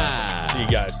 See you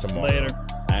guys tomorrow. Later.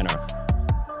 I know.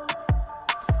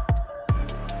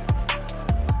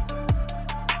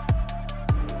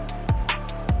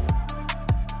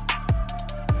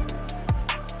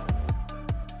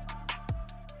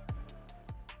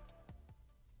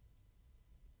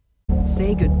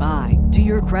 Say goodbye to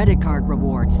your credit card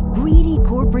rewards. Greedy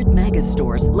corporate mega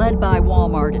stores, led by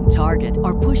Walmart and Target,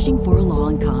 are pushing for a law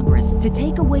in Congress to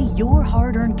take away your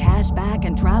hard-earned cash back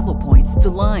and travel points to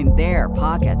line their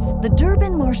pockets. The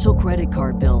Durbin Marshall credit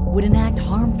card bill would enact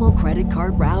harmful credit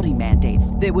card routing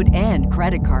mandates that would end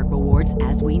credit card rewards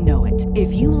as we know it.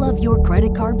 If you love your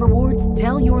credit card rewards,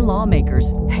 tell your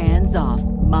lawmakers, hands off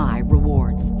my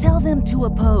rewards. Tell them to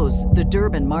oppose the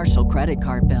Durbin Marshall credit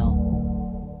card bill.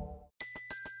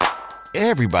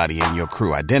 Everybody in your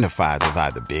crew identifies as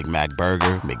either Big Mac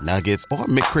Burger, McNuggets, or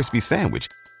McCrispy Sandwich.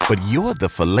 But you're the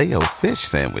Filet-O-Fish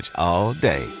Sandwich all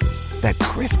day. That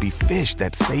crispy fish,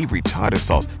 that savory tartar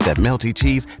sauce, that melty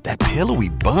cheese, that pillowy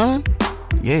bun.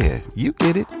 Yeah, you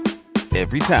get it.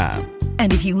 Every time.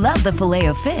 And if you love the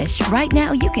Filet-O-Fish, right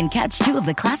now you can catch 2 of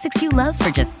the classics you love for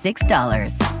just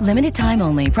 $6. Limited time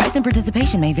only. Price and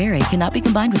participation may vary. Cannot be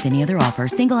combined with any other offer.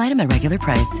 Single item at regular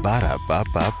price.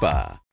 Ba-da-ba-ba-ba.